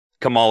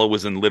 Kamala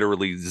was in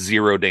literally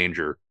zero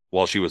danger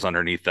while she was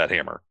underneath that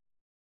hammer.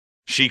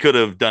 She could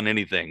have done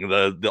anything.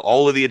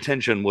 All of the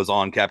attention was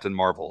on Captain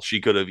Marvel. She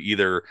could have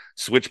either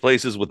switched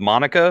places with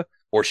Monica,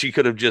 or she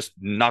could have just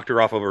knocked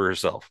her off of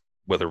herself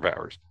with her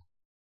powers.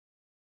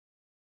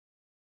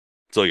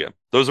 So yeah,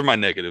 those are my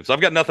negatives.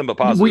 I've got nothing but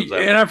positives.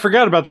 And I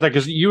forgot about that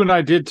because you and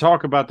I did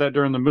talk about that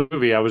during the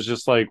movie. I was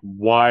just like,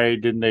 why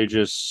didn't they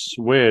just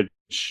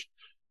switch?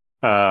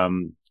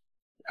 Um,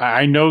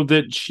 I know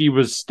that she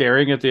was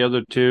staring at the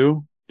other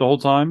two the whole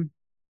time,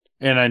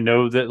 and I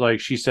know that like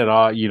she said,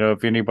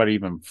 if anybody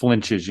even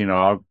flinches,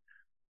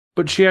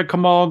 but she had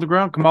Kamala on the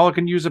ground. Kamala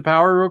can use the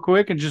power real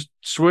quick and just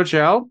switch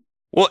out.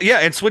 Well, yeah,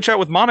 and switch out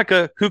with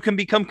Monica, who can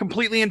become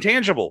completely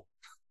intangible.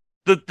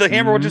 The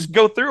hammer would just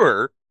go through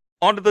her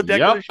onto the deck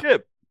of the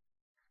ship.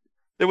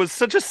 It was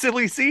such a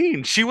silly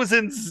scene. She was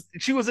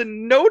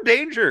in no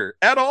danger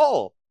at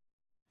all.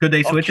 Could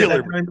they switch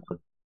it?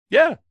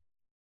 Yeah.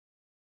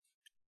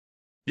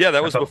 Yeah,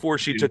 that was before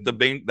she took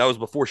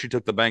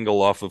the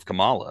bangle off of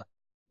Kamala.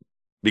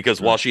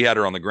 Because while she had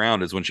her on the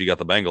ground is when she got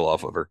the bangle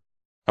off of her.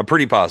 I'm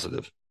pretty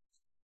positive.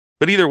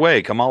 But either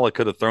way, Kamala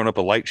could have thrown up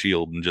a light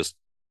shield and just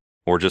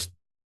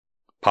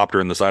popped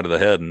her in the side of the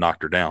head and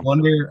knocked her down.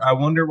 I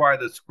wonder why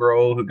the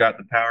Skrull who got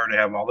the power to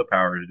have all the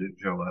powers didn't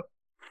show up.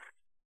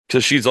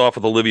 Because she's off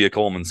with Olivia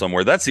Colman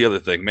somewhere. That's the other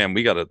thing, man.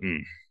 We got to.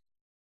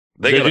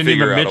 They got to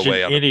figure out a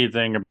way.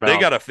 They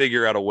got to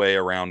figure out a way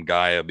around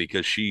Gaia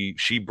because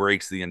she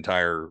breaks the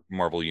entire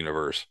Marvel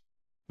universe.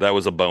 That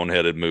was a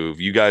boneheaded move.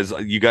 You guys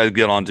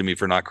get on to me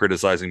for not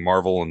criticizing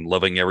Marvel and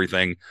loving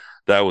everything.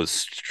 That was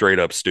straight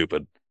up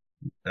stupid.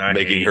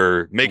 Making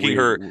her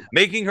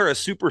a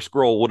super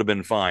Skrull would have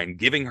been fine.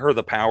 Giving her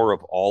the power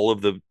of all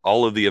of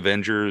the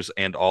Avengers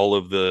and all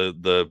of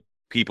the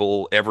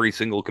people, every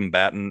single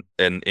combatant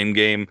and in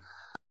game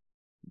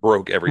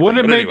broke everything.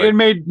 It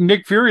made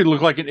Nick Fury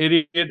look like an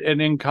idiot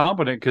and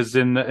incompetent because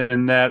in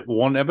that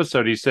one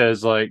episode he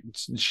says like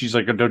she's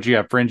like, don't you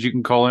have friends you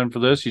can call in for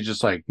this? He's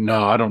just like,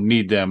 no, I don't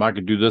need them. I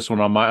can do this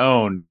one on my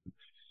own.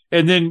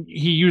 And then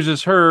he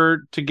uses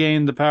her to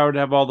gain the power to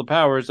have all the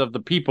powers of the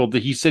people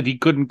that he said he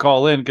couldn't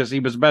call in because he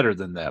was better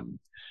than them.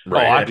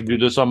 Right. Oh, I can do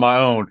this on my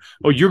own.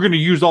 Oh, you're going to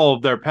use all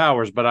of their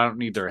powers, but I don't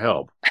need their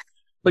help.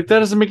 Like, that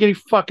doesn't make any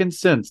fucking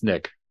sense,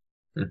 Nick.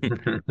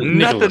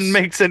 Nothing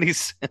makes any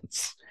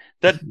sense.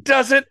 That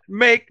doesn't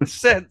make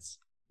sense.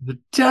 That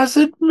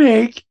doesn't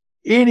make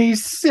any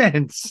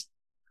sense.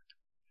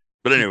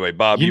 But anyway,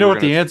 Bob, you know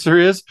what the answer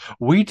is?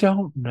 We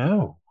don't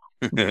know.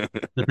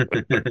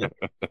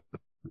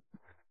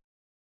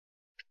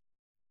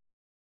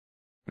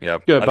 Yeah,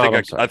 good,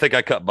 I think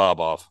I cut Bob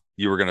off.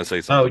 You were going to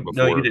say something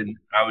before. No, you didn't.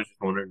 I was just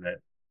wondering that.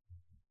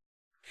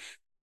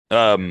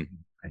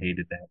 I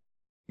hated that.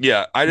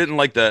 Yeah, I didn't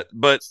like that,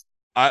 but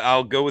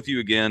I'll go with you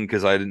again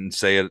because I didn't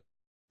say it.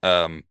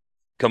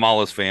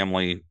 Kamala's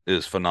family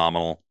is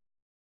phenomenal,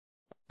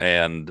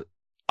 and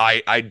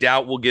I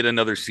doubt we'll get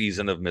another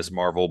season of Ms.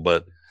 Marvel,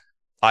 but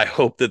I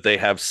hope that they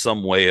have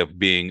some way of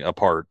being a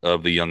part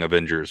of the Young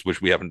Avengers,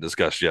 which we haven't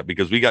discussed yet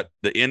because we got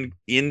the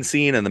in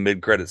scene and the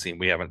mid credit scene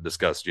we haven't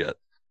discussed yet.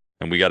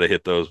 And we got to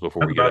hit those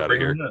before we get out of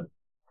here.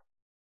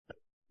 All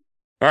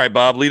right,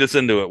 Bob, lead us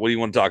into it. What do you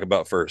want to talk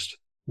about first?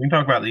 We can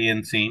talk about the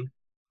end scene.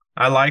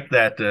 I like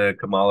that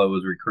Kamala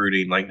was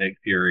recruiting like Nick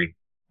Fury.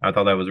 I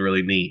thought that was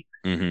really neat.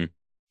 Mm-hmm.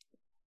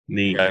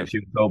 Neat. Yeah. She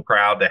was so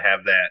proud to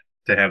have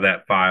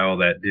that file,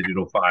 that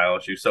digital file.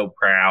 She was so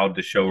proud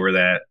to show her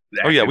that.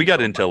 Oh yeah, we got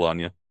intel on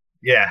you.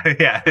 Yeah.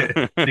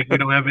 Think we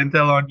don't have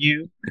intel on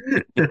you?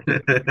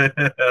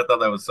 I thought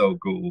that was so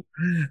cool.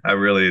 I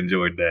really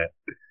enjoyed that.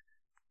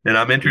 And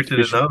I'm interested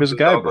to know who's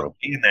all going to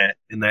be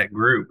in that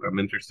group. I'm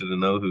interested to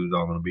know who's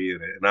all going to be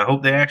in it, and I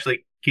hope they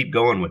actually keep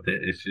going with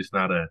it. It's just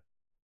not a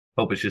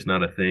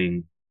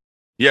thing.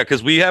 Yeah,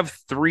 because we have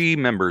 3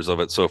 members of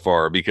it so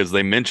far. Because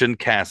they mentioned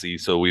Cassie,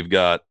 so we've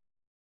got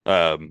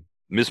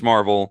Miss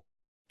Marvel,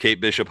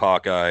 Kate Bishop,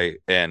 Hawkeye,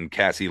 and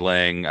Cassie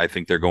Lang. I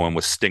think they're going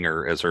with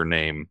Stinger as her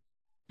name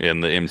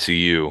in the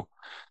MCU.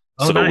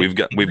 Oh, so nice.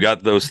 we've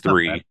got those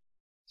 3.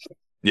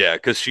 Yeah,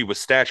 because she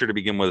was Stature to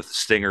begin with.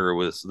 Stinger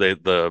was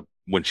the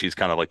when she's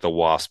kind of like the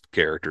Wasp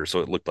character, so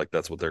it looked like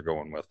that's what they're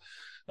going with.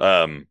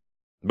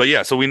 But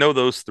yeah, so we know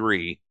those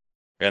 3,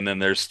 and then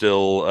there's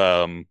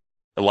still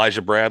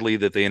Elijah Bradley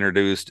that they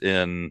introduced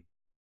in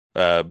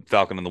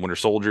Falcon and the Winter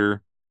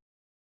Soldier,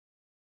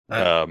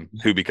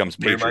 who becomes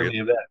Patriot. Remind me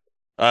of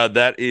that.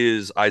 That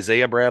is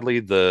Isaiah Bradley,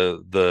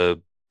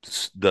 the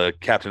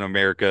Captain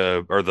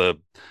America, or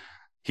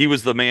he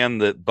was the man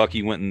that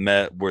Bucky went and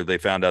met, where they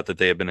found out that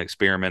they had been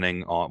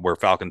experimenting on, where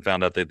Falcon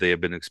found out that they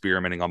had been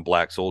experimenting on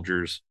black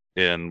soldiers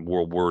in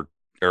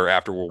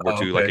after World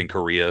War II, like in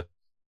Korea.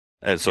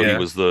 And so he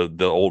was the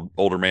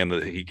older man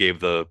that he gave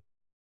the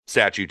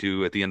statue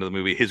to at the end of the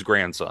movie, his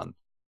grandson.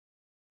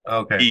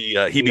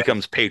 Okay. He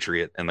becomes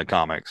Patriot in the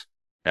comics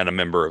and a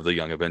member of the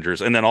Young Avengers.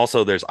 And then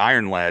also there's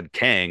Iron Lad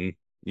Kang,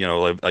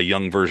 a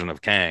young version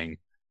of Kang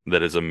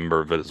that is a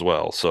member of it as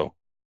well. So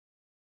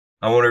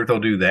I wonder if they'll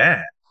do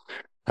that.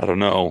 I don't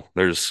know.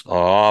 There's an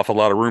awful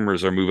lot of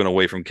rumors are moving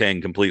away from Kang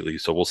completely,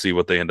 so we'll see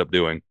what they end up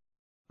doing.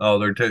 Oh,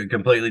 they're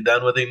completely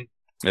done with him?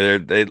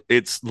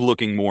 It's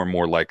looking more and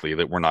more likely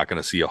that we're not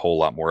going to see a whole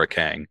lot more of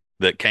Kang.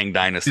 That Kang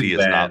Dynasty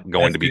is not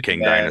going to be Kang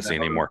Dynasty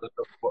anymore.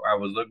 I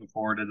was looking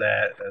forward to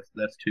that.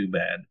 That's too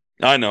bad.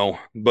 I know,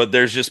 but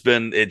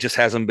it just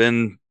hasn't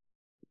been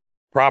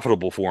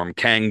profitable for him.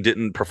 Kang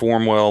didn't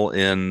perform well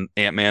in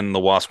Ant-Man and the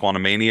Wasp: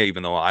 Quantumania,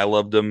 even though I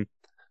loved him.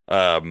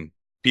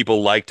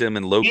 People liked him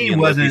in Loki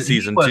and Loki He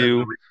season wasn't the 2.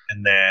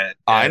 reason that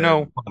I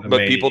know,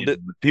 but Quantumania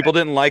people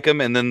didn't like him,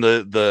 and then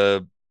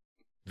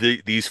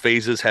these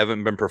phases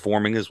haven't been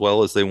performing as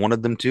well as they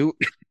wanted them to.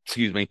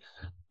 Excuse me,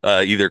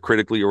 either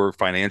critically or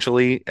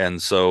financially,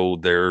 and so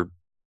they're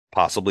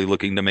possibly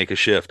looking to make a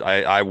shift.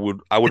 I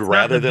would It's not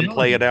rather the them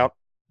play it villain. out.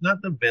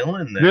 Not the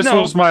villain. This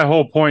No. was my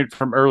whole point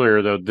from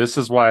earlier, though. This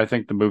is why I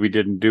think the movie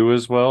didn't do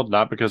as well,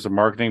 not because of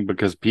marketing,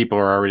 because people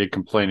are already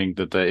complaining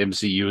that the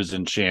MCU is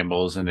in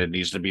shambles and it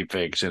needs to be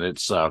fixed and it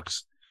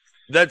sucks.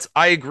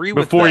 I agree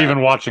with Before that.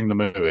 even watching the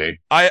movie.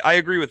 I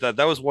agree with that.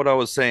 That was what I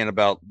was saying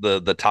about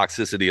the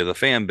toxicity of the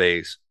fan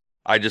base.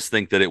 I just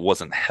think that it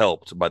wasn't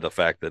helped by the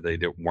fact that they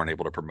weren't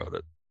able to promote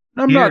it.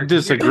 I'm not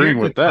disagreeing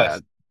with that.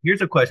 Question.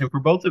 Here's a question for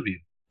both of you.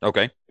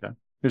 Okay.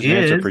 Here's an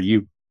answer for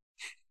you.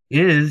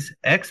 Is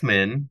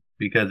X-Men,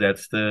 because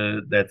that's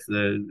the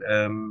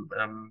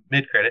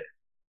mid credit,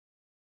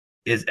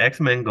 is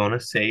X-Men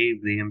gonna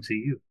save the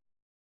MCU?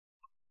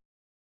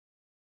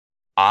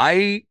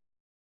 I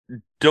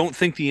don't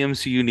think the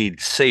MCU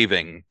needs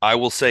saving. I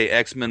will say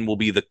X-Men will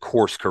be the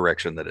course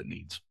correction that it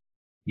needs.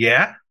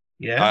 Yeah.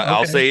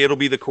 I'll say it'll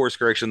be the course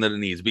correction that it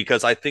needs,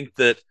 because I think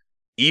that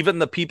even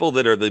the people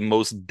that are the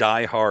most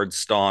diehard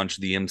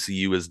staunch the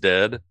MCU is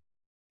dead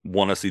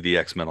want to see the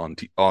X-Men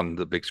on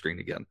the big screen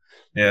again.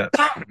 Yeah.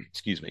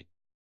 Excuse me.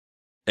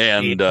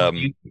 And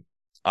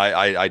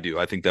I do.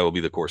 I think that will be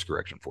the course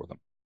correction for them.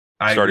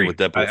 Starting with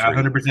Deadpool 3. I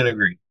 100%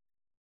 agree.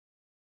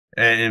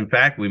 And in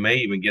fact, we may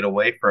even get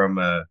away from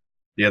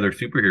the other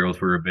superheroes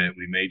for a bit.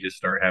 We may just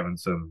start having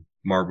some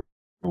Marvel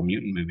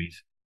mutant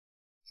movies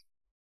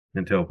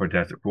until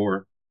Fantastic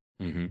Four.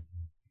 Mm-hmm.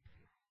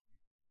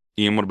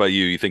 Ian, what about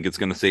you? You think it's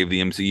going to save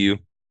the MCU?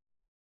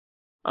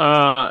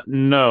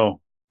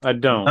 No, I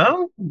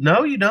don't.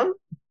 No, you don't.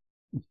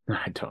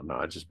 I don't know.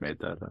 I just made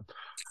that up.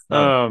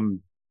 Oh.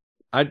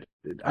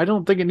 I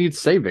don't think it needs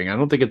saving. I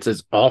don't think it's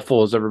as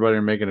awful as everybody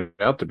are making it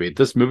out to be.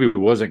 This movie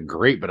wasn't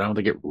great, but I don't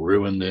think it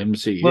ruined the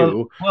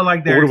MCU. Well,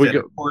 like there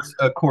said,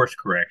 a course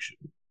correction.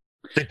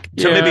 I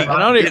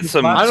don't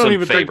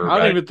even think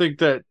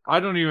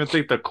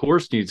the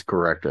course needs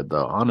corrected,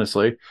 though.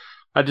 Honestly,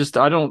 I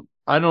don't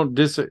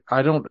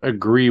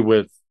agree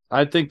with.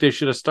 I think they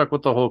should have stuck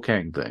with the whole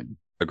Kang thing.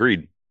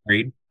 Agreed.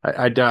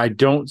 I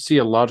don't see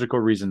a logical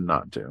reason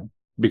not to,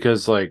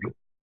 because like.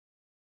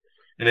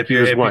 And if he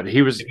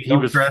was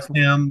trust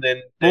him,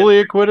 then fully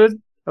acquitted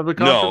of the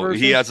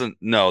controversy? No, he hasn't.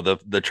 No,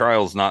 the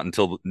trial's not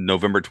until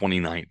November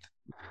 29th.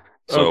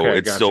 So okay,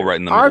 it's still right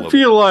in the middle. I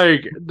feel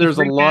like there's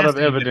a lot of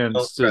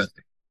evidence. I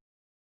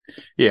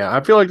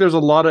feel like there's a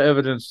lot of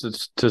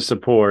evidence to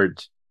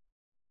support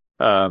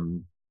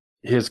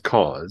his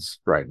cause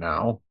right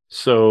now.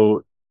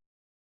 So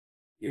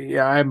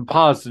yeah, I'm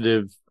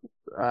positive.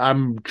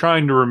 I'm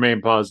trying to remain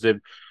positive.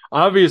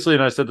 Obviously,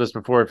 and I said this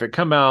before, if it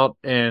come out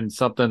and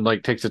something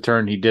like takes a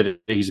turn, he did it,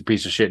 he's a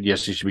piece of shit,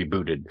 yes, he should be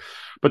booted.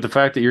 But the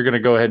fact that you're going to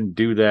go ahead and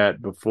do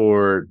that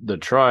before the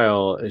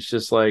trial, it's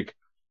just like,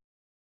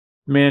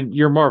 man,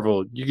 you're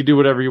Marvel. You can do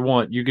whatever you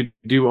want. You could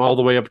do all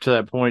the way up to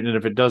that point, and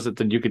if it doesn't,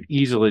 then you could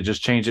easily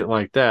just change it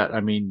like that. I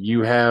mean,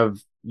 you have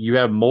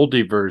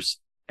multiverse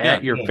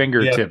at your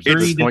fingertips at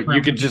this point.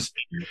 You could just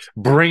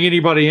bring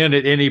anybody in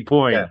at any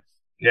point.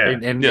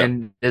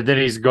 And then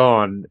he's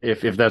gone if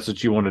that's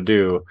what you want to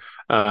do.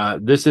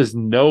 This is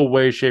no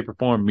way, shape, or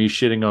form me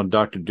shitting on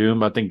Doctor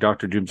Doom. I think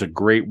Doctor Doom's a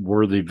great,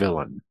 worthy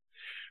villain.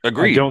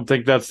 Agreed. I don't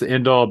think that's the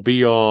end all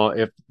be all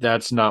if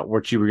that's not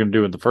what you were going to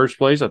do in the first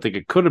place. I think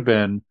it could have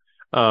been.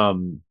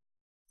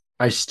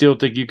 I still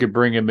think you could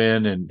bring him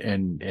in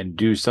and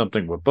do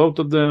something with both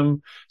of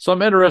them. So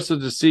I'm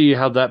interested to see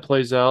how that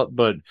plays out.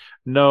 But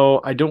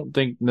no, I don't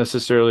think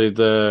necessarily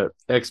the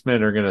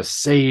X-Men are going to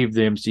save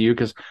the MCU,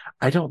 because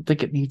I don't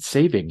think it needs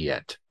saving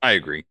yet. I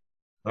agree.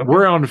 Okay.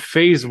 We're on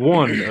phase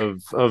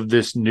 1 of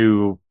this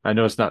new. I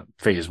know it's not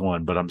phase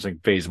 1, but I'm saying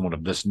phase 1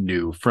 of this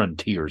new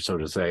frontier, so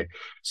to say.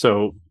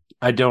 So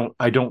I don't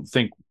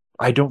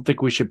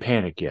think we should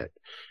panic yet,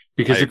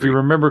 because if you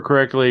remember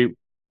correctly,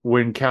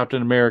 when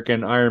Captain America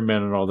and Iron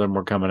Man and all them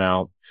were coming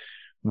out,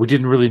 we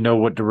didn't really know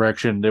what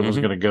direction it was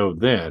going to go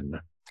then.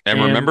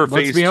 And remember,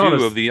 phase 2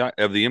 of the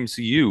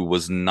MCU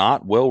was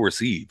not well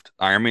received.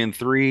 Iron Man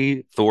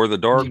 3, Thor: The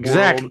Dark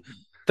World.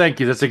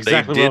 Thank you. That's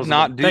exactly they what did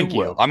not do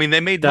well. I mean,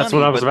 they made money,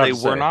 but they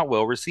were not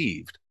well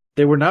received.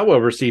 They were not well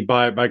received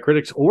by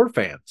critics or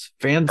fans.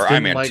 Fans. Or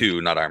Iron Man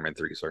 2, not Iron Man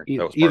 3. Sorry,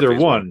 that was either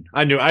one.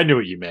 I knew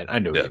what you meant.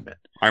 What you meant.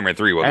 Iron Man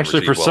 3 wasn't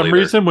actually for some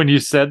reason when you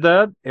said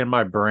that in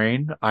my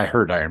brain, I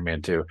heard Iron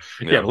Man 2.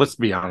 Yeah, but let's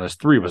be honest,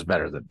 3 was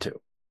better than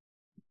 2.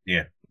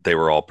 Yeah, they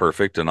were all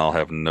perfect, and I'll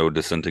have no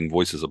dissenting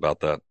voices about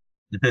that.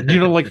 You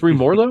don't like 3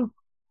 more though?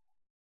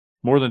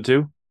 More than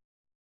 2?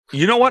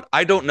 You know what?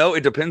 I don't know.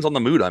 It depends on the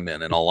mood I'm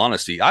in all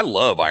honesty. I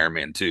love Iron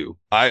Man 2.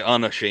 I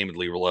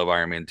unashamedly love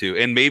Iron Man 2.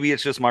 And maybe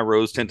it's just my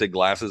rose-tinted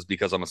glasses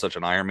because I'm such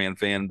an Iron Man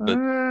fan. But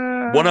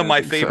one of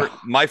my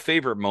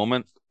favorite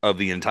moment of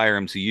the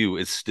entire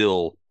MCU is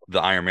still the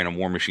Iron Man and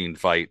War Machine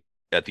fight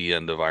at the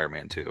end of Iron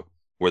Man 2,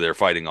 where they're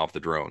fighting off the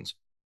drones.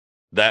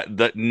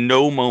 That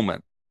no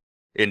moment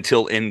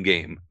until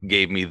Endgame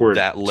gave me Where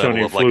that level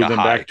Tony of like flew a them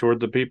high. back toward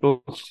the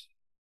people,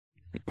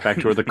 back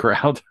toward the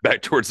crowd.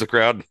 Back towards the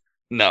crowd.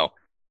 No,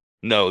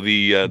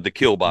 the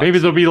kill box. Maybe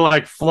they'll be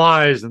like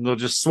flies and they'll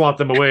just swat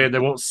them away and they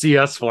won't see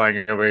us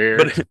flying over here.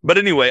 But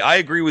anyway, I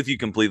agree with you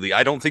completely.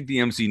 I don't think the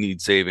MC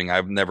needs saving.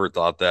 I've never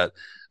thought that.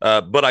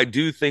 But I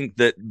do think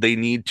that they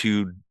need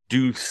to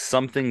do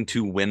something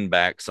to win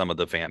back some of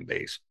the fan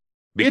base,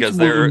 because it's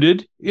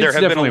wounded. There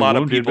have been a lot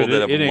of people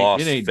that have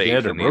lost it ain't faith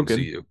dead or in the broken.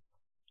 MCU.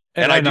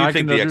 And I do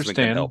think the X-Men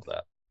can help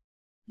that.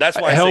 That's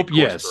why I help, say course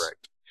yes.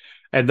 correct.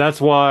 And that's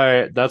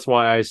why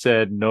I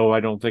said no. I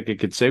don't think it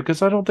could save,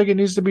 because I don't think it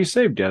needs to be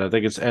saved yet. I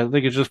think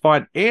it's just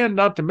fine. And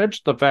not to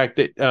mention the fact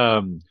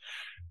that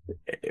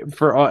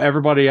for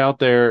everybody out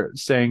there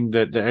saying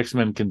that the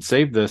X-Men can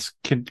save this,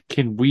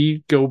 can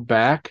we go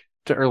back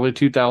to early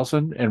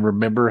 2000 and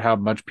remember how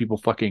much people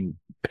fucking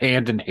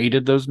panned and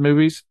hated those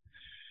movies?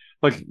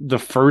 Like the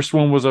first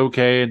one was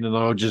okay, and then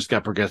it just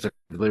got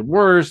progressively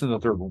worse, and the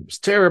third one was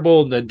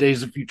terrible, and then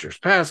Days of Futures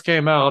Past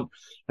came out,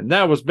 and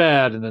that was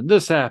bad, and then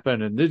this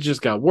happened, and it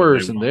just got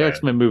worse, and the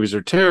X-Men movies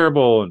are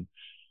terrible,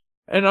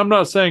 and I'm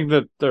not saying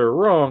that they're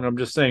wrong, I'm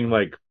just saying,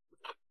 like,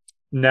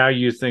 now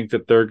you think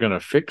that they're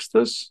gonna fix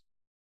this?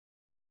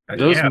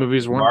 Those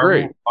movies weren't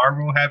great.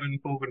 Marvel having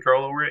full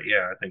control over it,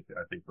 I think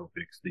they'll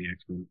fix the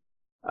X-Men.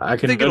 I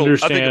can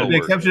understand. With the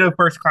exception of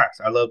First Class.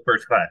 I love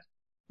First Class.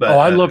 But,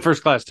 I love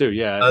First Class too.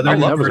 Yeah, that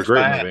was a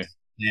great movie.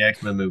 The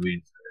X-Men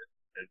movies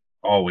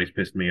always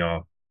pissed me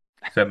off,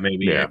 except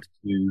maybe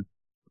X2.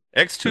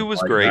 X2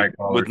 was great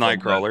with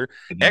Nightcrawler.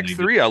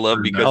 X3 I love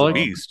because of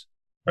Beast.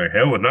 Like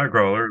hell with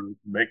Nightcrawler,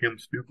 make him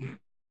stupid.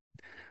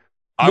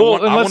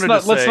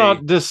 Let's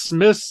not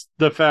dismiss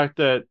the fact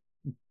that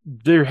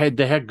they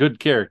had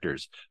good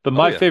characters. But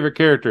my favorite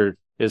character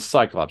is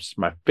Cyclops.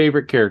 My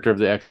favorite character of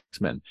the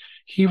X-Men.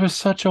 He was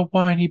such a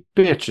whiny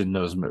bitch in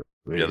those movies.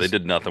 Yeah, they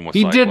did nothing with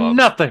Cyclops. He did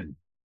nothing.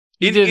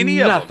 He did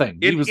nothing.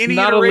 He was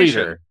not a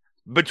leader.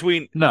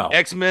 Between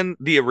X-Men,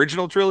 the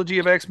original trilogy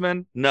of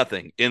X-Men,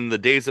 nothing. In the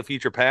Days of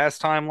Future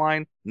Past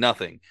timeline,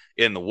 nothing.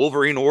 In the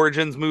Wolverine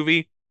Origins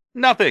movie,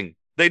 nothing.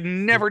 They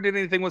never did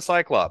anything with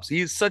Cyclops.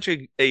 He's such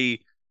an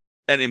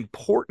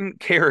important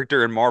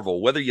character in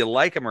Marvel. Whether you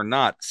like him or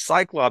not,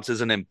 Cyclops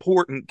is an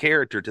important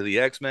character to the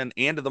X-Men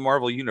and to the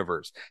Marvel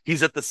Universe.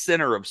 He's at the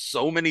center of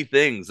so many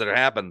things that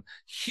happen,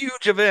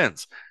 huge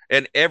events.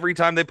 And every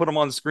time they put him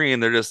on screen,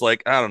 they're just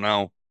like, I don't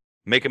know,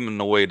 make him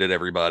annoyed at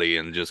everybody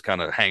and just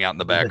kind of hang out in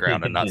the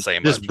background and not say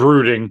much. Just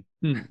brooding.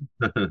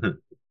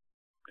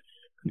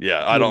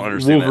 Yeah, I don't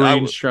understand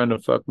Wolverine's trying to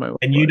fuck my wife.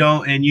 And you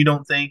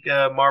don't think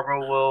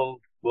Marvel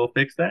will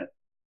fix that?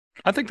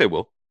 I think they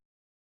will.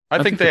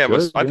 I think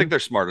they're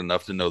smart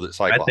enough to know that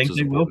Cyclops I think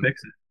they will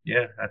fix it.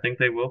 Yeah, I think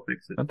they will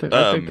fix it.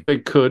 I think they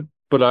could,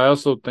 but I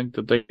also think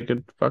that they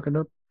could fuck it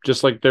up,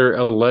 just like they're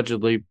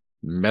allegedly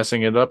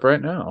messing it up right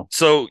now.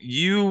 So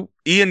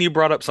Ian, you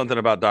brought up something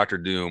about Doctor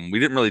Doom. We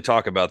didn't really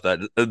talk about that.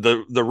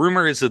 The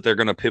rumor is that they're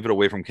going to pivot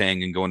away from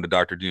Kang and go into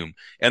Doctor Doom,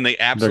 and they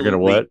absolutely they're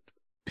going to what?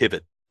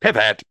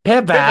 Pivot.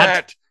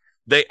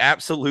 They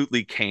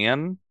absolutely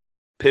can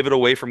pivot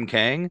away from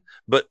Kang,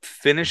 but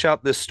finish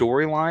out this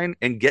storyline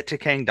and get to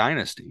Kang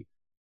Dynasty.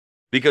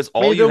 Because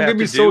all you have to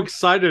do, so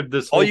excited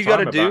this all you got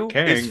to do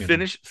is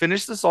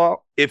finish this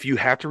off. If you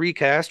have to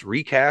recast.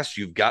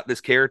 You've got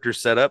this character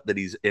set up that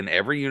he's in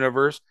every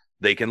universe.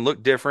 They can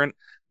look different.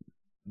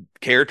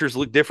 Characters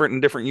look different in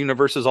different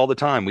universes all the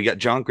time. We got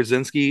John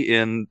Krasinski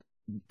in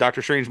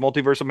Doctor Strange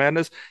Multiverse of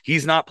Madness.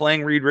 He's not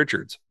playing Reed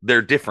Richards.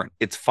 They're different.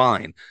 It's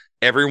fine.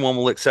 Everyone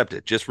will accept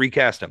it. Just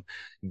recast him.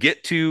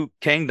 Get to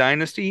Kang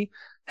Dynasty.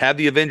 Have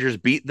the Avengers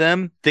beat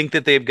them, think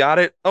that they've got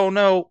it. Oh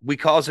no, we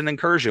cause an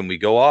incursion. We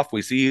go off.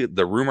 We see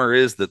the rumor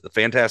is that the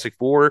Fantastic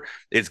Four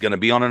is going to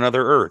be on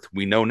another Earth.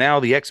 We know now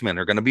the X-Men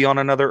are going to be on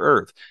another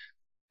Earth.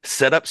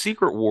 Set up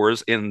Secret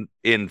Wars in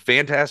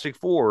Fantastic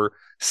Four,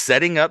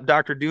 setting up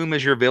Doctor Doom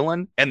as your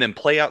villain, and then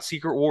play out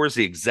Secret Wars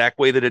the exact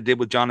way that it did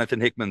with Jonathan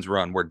Hickman's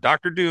run, where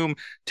Doctor Doom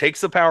takes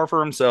the power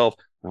for himself,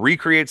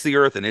 recreates the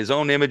Earth in his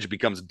own image,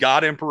 becomes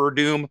God Emperor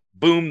Doom.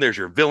 Boom, there's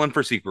your villain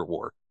for Secret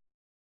War.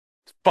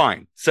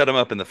 Fine, set him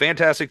up in the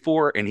Fantastic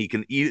Four, and he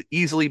can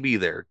easily be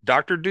there.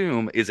 Doctor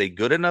Doom is a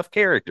good enough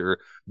character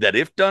that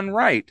if done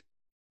right,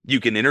 you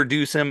can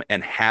introduce him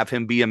and have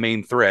him be a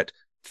main threat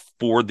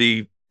for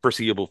the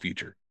foreseeable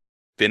future.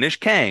 Finish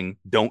Kang,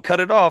 don't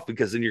cut it off,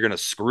 because then you're going to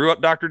screw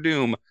up Doctor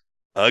Doom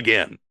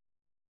again.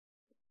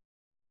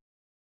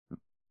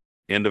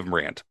 End of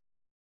rant.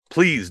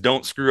 Please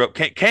don't screw up.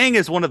 Kang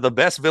is one of the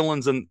best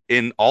villains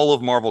in all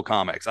of Marvel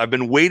Comics. I've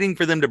been waiting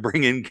for them to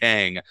bring in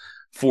Kang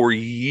for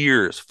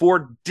years,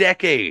 for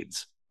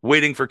decades,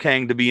 waiting for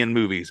Kang to be in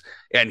movies,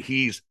 and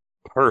he's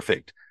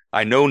perfect.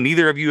 I know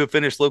neither of you have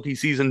finished Loki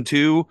season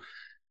 2.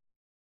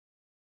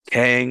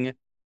 Kang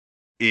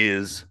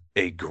is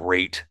a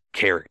great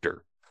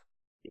character,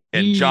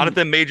 and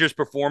Jonathan Majors'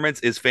 performance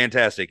is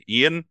fantastic.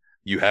 Ian,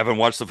 you haven't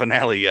watched the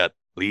finale yet.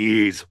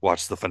 Please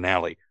watch the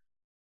finale.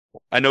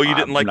 I know you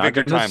didn't like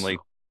Victor Timely.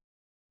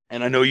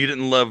 And I know you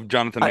didn't love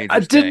Jonathan I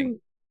Majors Kang.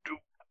 didn't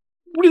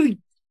really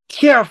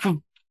care for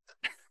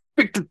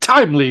Victor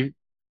Timely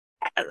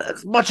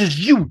as much as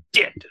you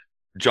did.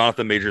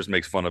 Jonathan Majors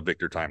makes fun of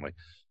Victor Timely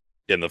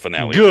in the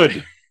finale.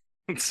 Good.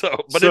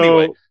 But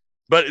anyway,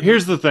 but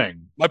here's the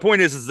thing. My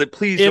point is that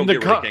please don't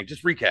get rid of Kang.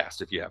 Just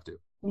recast if you have to.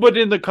 But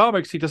in the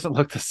comics, he doesn't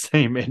look the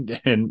same,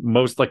 and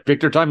most like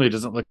Victor Timely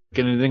doesn't look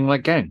anything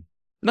like Kang.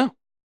 No,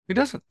 he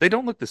doesn't. They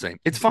don't look the same.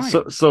 It's fine.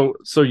 So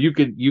you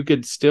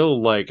could still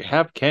like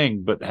have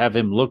Kang, but have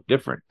him look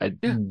different.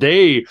 Yeah.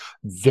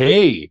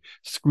 They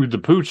screwed the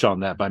pooch on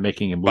that by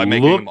making him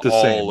look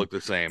the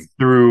same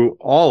through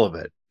all of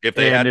it. If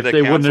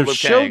they wouldn't have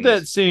showed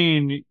that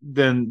scene,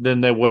 then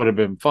they would have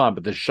been fun.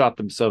 But they shot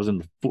themselves in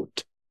the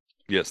foot.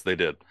 Yes, they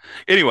did.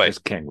 Anyway, as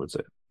Kang would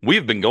say.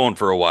 We've been going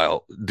for a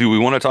while. Do we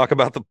want to talk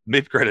about the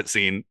mid-credit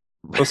scene?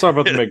 Let's talk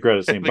about the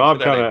mid-credit scene. Bob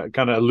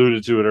kind of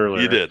alluded to it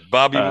earlier. You did.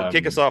 Bob, you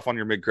kick us off on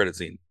your mid-credit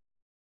scene.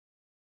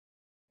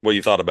 What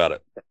you thought about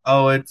it?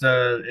 Oh, it's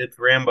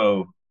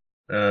Rambo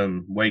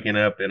waking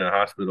up in a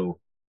hospital.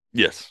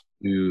 Yes.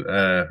 To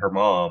her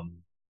mom,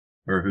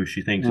 or who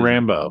she thinks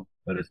Rambo.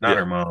 But it's not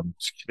her mom.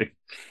 Just kidding.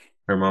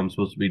 Her mom's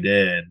supposed to be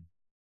dead.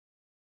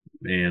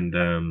 And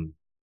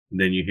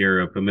then you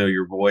hear a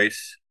familiar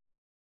voice,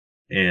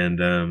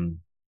 and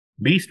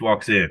Beast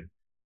walks in.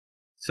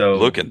 So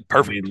looking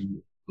perfect.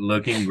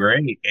 Looking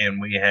great. And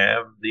we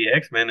have the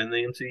X-Men in the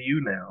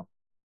MCU now.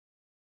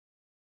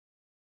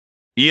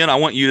 Ian, I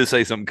want you to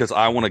say something because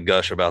I want to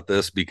gush about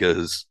this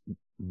because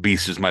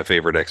Beast is my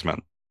favorite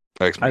X-Men.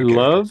 I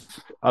love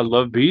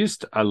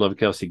Beast. I love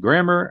Kelsey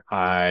Grammer.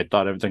 I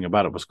thought everything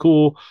about it was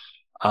cool.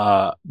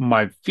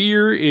 My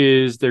fear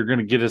is they're going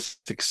to get us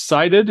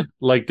excited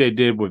like they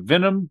did with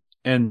Venom,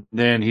 and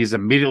then he's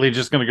immediately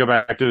just going to go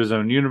back to his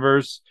own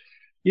universe.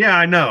 Yeah,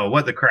 I know.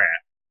 What the crap.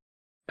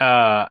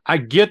 I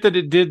get that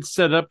it did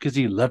set up because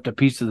he left a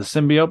piece of the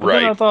symbiote, but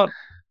then I thought,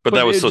 but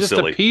that was so just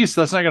silly. A piece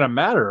that's not going to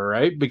matter,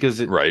 right? Because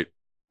it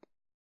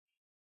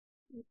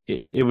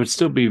would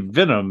still be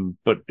Venom,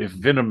 but if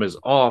Venom is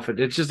off,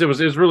 it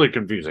was really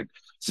confusing.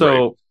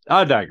 So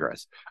I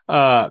digress.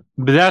 But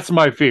that's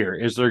my fear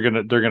is they're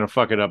gonna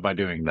fuck it up by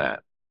doing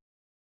that,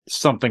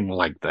 something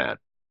like that.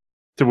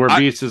 To where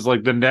Beast is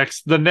like the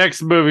next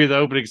movie, the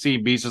opening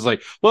scene, Beast is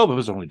like, well,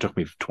 it only took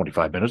me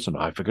 25 minutes and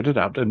I figured it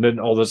out. And then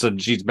all of a sudden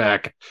she's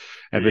back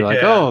and be like,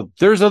 oh,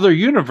 there's other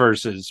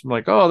universes. I'm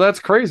like, oh, that's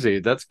crazy.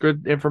 That's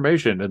good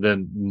information. And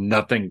then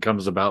nothing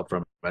comes about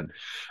from it.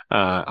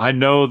 I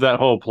know that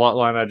whole plot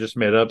line I just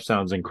made up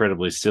sounds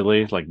incredibly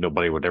silly. Like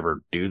nobody would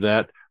ever do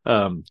that.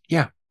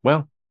 Yeah,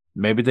 well,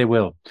 maybe they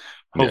will.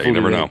 Hopefully you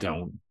never they know.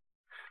 don't.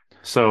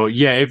 So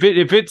yeah, if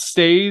it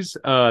stays,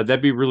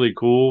 that'd be really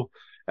cool.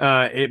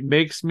 It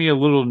makes me a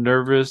little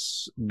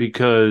nervous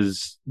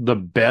because the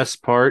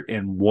best part,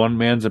 in one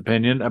man's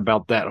opinion,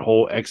 about that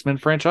whole X-Men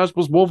franchise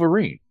was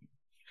Wolverine.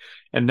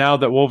 And now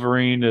that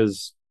Wolverine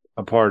is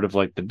a part of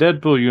like the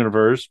Deadpool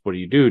universe, what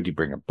do? Do you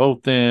bring them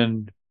both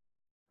in?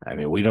 I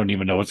mean, we don't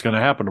even know what's going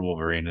to happen to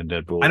Wolverine and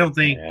Deadpool. I don't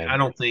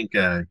think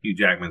Hugh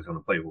Jackman's going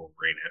to play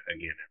Wolverine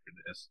again after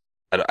this.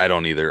 I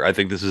don't either. I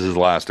think this is his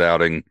last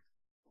outing.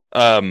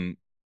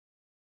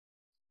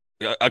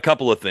 A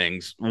couple of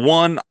things.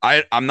 One,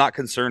 I'm not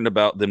concerned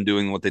about them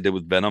doing what they did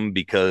with Venom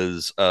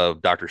because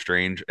of Doctor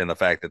Strange and the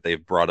fact that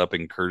they've brought up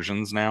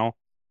incursions now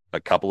a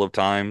couple of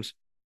times.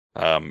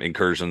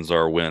 Incursions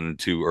are when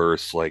two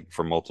Earths, like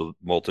from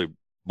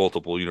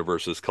multiple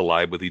universes,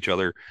 collide with each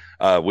other,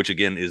 which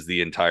again is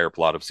the entire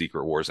plot of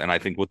Secret Wars. And I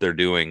think what they're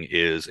doing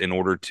is in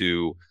order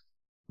to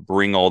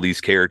bring all these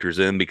characters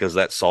in, because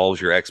that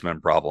solves your X-Men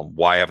problem.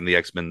 Why haven't the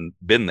X-Men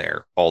been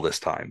there all this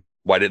time?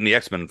 Why didn't the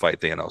X-Men fight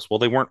Thanos? Well,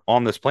 they weren't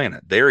on this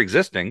planet. They're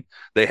existing.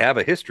 They have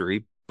a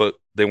history, but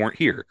they weren't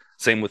here.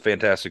 Same with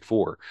Fantastic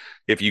Four.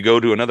 If you go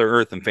to another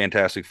Earth and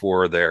Fantastic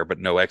Four are there, but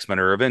no X-Men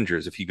or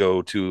Avengers. If you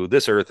go to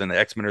this Earth and the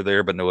X-Men are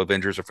there, but no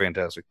Avengers or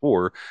Fantastic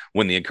Four,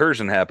 when the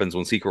incursion happens,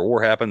 when Secret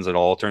War happens, it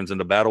all turns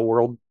into Battle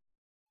World.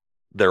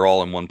 They're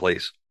all in one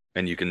place.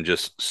 And you can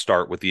just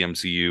start with the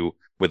MCU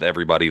with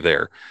everybody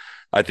there.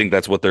 I think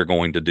that's what they're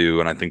going to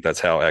do, and I think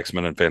that's how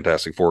X-Men and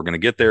Fantastic Four are going to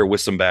get there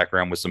with some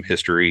background, with some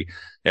history,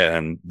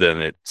 and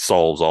then it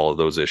solves all of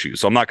those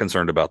issues. So I'm not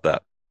concerned about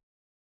that.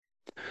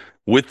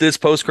 With this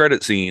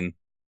post-credit scene,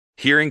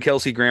 hearing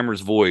Kelsey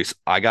Grammer's voice,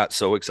 I got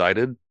so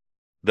excited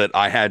that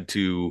I had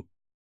to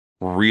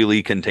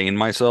really contain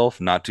myself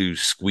not to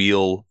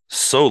squeal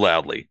so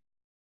loudly.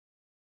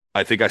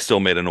 I think I still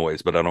made a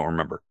noise, but I don't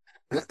remember.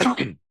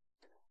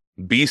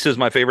 Beast is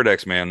my favorite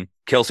X-Man.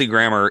 Kelsey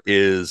Grammer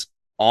is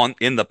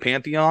in the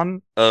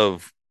pantheon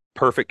of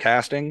perfect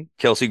casting.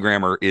 Kelsey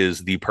Grammer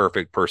is the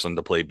perfect person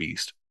to play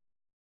Beast.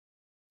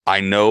 I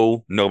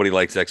know nobody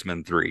likes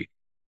X-Men 3.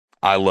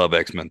 I love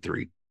X-Men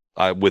 3.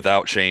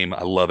 Without shame,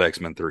 I love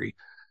X-Men 3.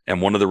 And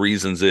one of the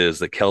reasons is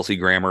that Kelsey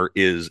Grammer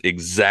is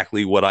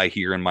exactly what I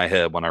hear in my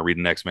head when I read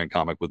an X-Men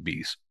comic with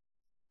Beast.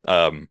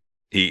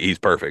 He's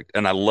perfect.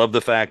 And I love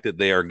the fact that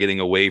they are getting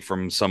away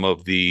from some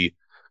of the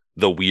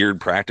weird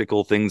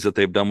practical things that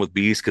they've done with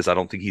Beast, because I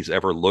don't think he's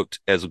ever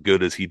looked as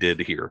good as he did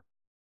here.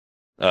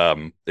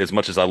 As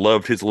much as I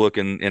loved his look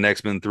in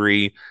X-Men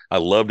 3, I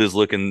loved his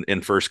look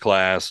in First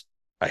Class.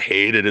 I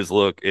hated his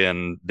look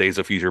in Days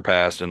of Future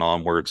Past and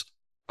onwards.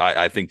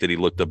 I think that he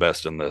looked the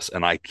best in this,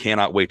 and I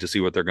cannot wait to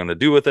see what they're going to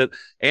do with it.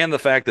 And the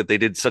fact that they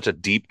did such a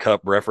deep cut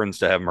reference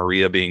to have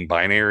Maria being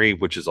binary,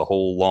 which is a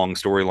whole long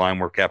storyline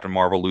where Captain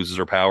Marvel loses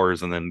her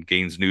powers and then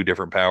gains new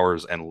different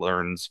powers and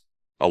learns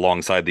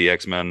alongside the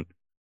X-Men.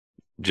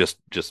 Just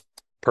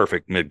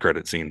perfect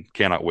mid-credit scene.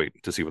 Cannot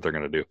wait to see what they're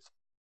going to do.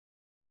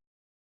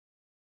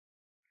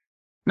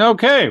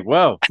 Okay,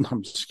 well,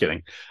 I'm just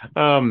kidding.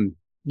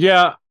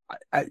 Yeah,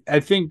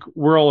 I think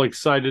we're all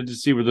excited to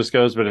see where this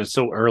goes, but it's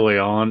so early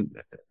on.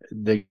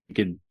 They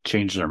could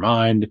change their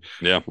mind,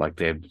 like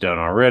they've done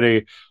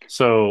already.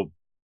 So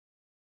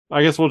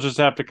I guess we'll just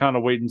have to kind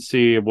of wait and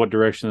see what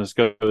direction this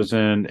goes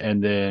in,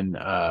 and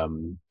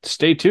then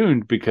stay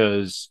tuned,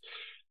 because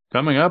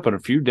coming up in a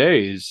few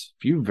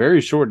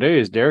very short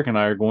days, Derek and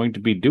I are going to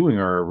be doing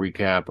our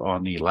recap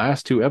on the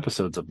last 2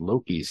 episodes of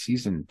Loki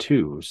season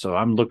 2. So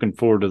I'm looking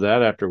forward to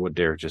that after what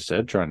Derek just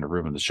said, trying to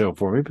ruin the show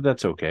for me, but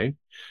that's okay.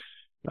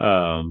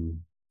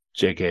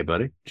 JK,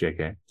 buddy.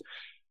 JK.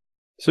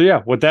 So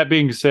yeah, with that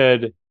being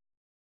said,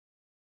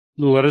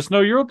 let us know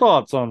your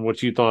thoughts on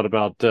what you thought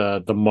about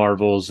the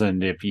Marvels,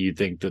 and if you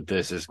think that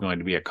this is going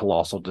to be a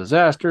colossal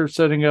disaster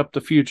setting up the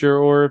future,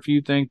 or if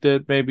you think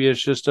that maybe it's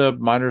just a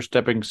minor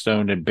stepping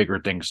stone and bigger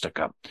things to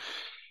come.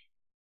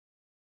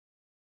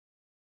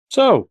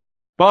 So,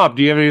 Bob,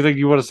 do you have anything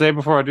you want to say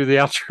before I do the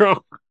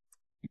outro?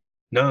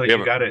 No,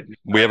 you got it.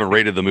 We haven't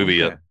rated the movie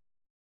yet.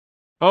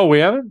 Oh, we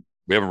haven't?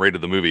 We haven't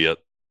rated the movie yet.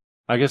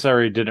 I guess I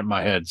already did it in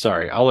my head.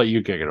 Sorry. I'll let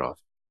you kick it off.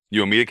 You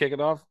want me to kick it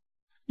off?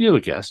 You're the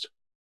guest.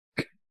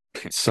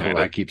 So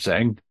I keep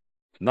saying.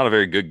 Not a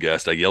very good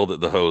guest. I yelled at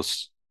the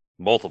host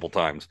multiple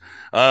times.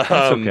 That's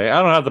okay.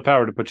 I don't have the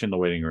power to put you in the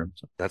waiting room.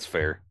 So. That's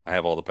fair. I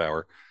have all the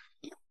power.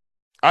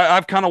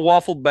 I've kind of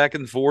waffled back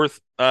and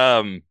forth.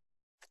 I'm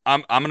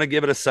going to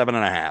give it a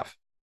 7.5.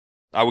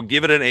 I would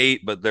give it an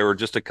 8, but there were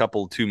just a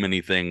couple too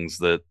many things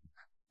that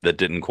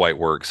didn't quite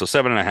work. So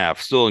 7.5,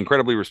 still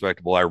incredibly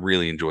respectable. I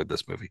really enjoyed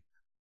this movie.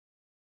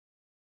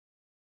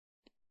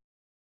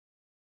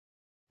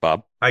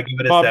 Bob? I give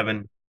it a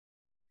 7.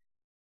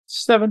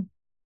 7.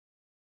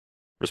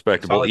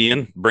 Respectable. Solid.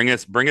 Ian, bring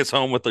us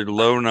home with the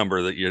low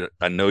number that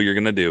I know you're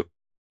going to do.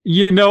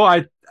 You know,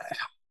 I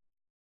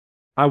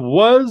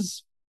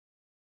was,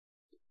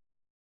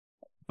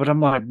 but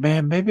I'm like,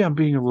 man, maybe I'm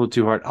being a little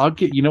too hard.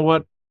 You know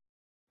what?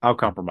 I'll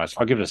compromise.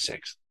 I'll give it a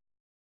 6.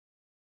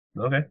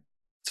 Okay.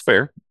 It's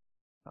fair.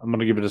 I'm going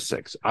to give it a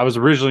 6. I was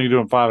originally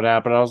doing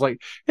 5.5, but I was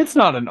like, it's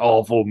not an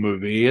awful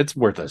movie. It's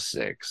worth a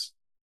 6.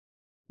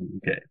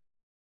 Okay.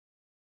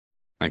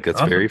 I think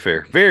that's very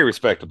fair. Very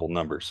respectable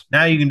numbers.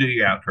 Now you can do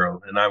your outro,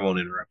 and I won't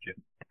interrupt you.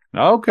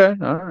 Okay.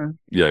 All right.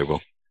 Yeah, I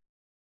will.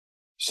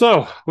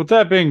 So, with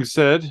that being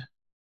said,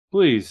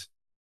 please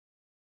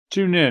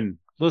tune in.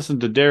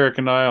 Listen to Derek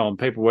and I on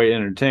Paperweight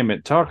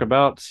Entertainment talk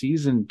about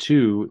Season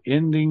 2,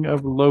 ending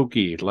of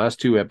Loki. Last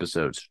 2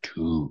 episodes.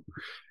 2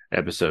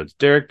 episodes.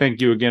 Derek,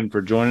 thank you again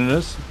for joining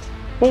us.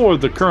 For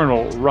the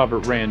Colonel,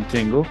 Robert Rand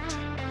Tingle.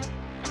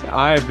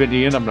 I have been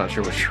Ian. I'm not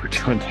sure what you were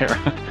doing there.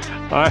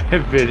 I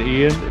have been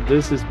Ian.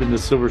 This has been the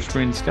Silver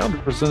Screen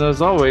Scoundrels. And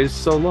as always,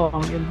 so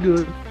long and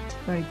good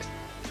night.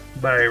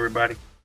 Bye, everybody.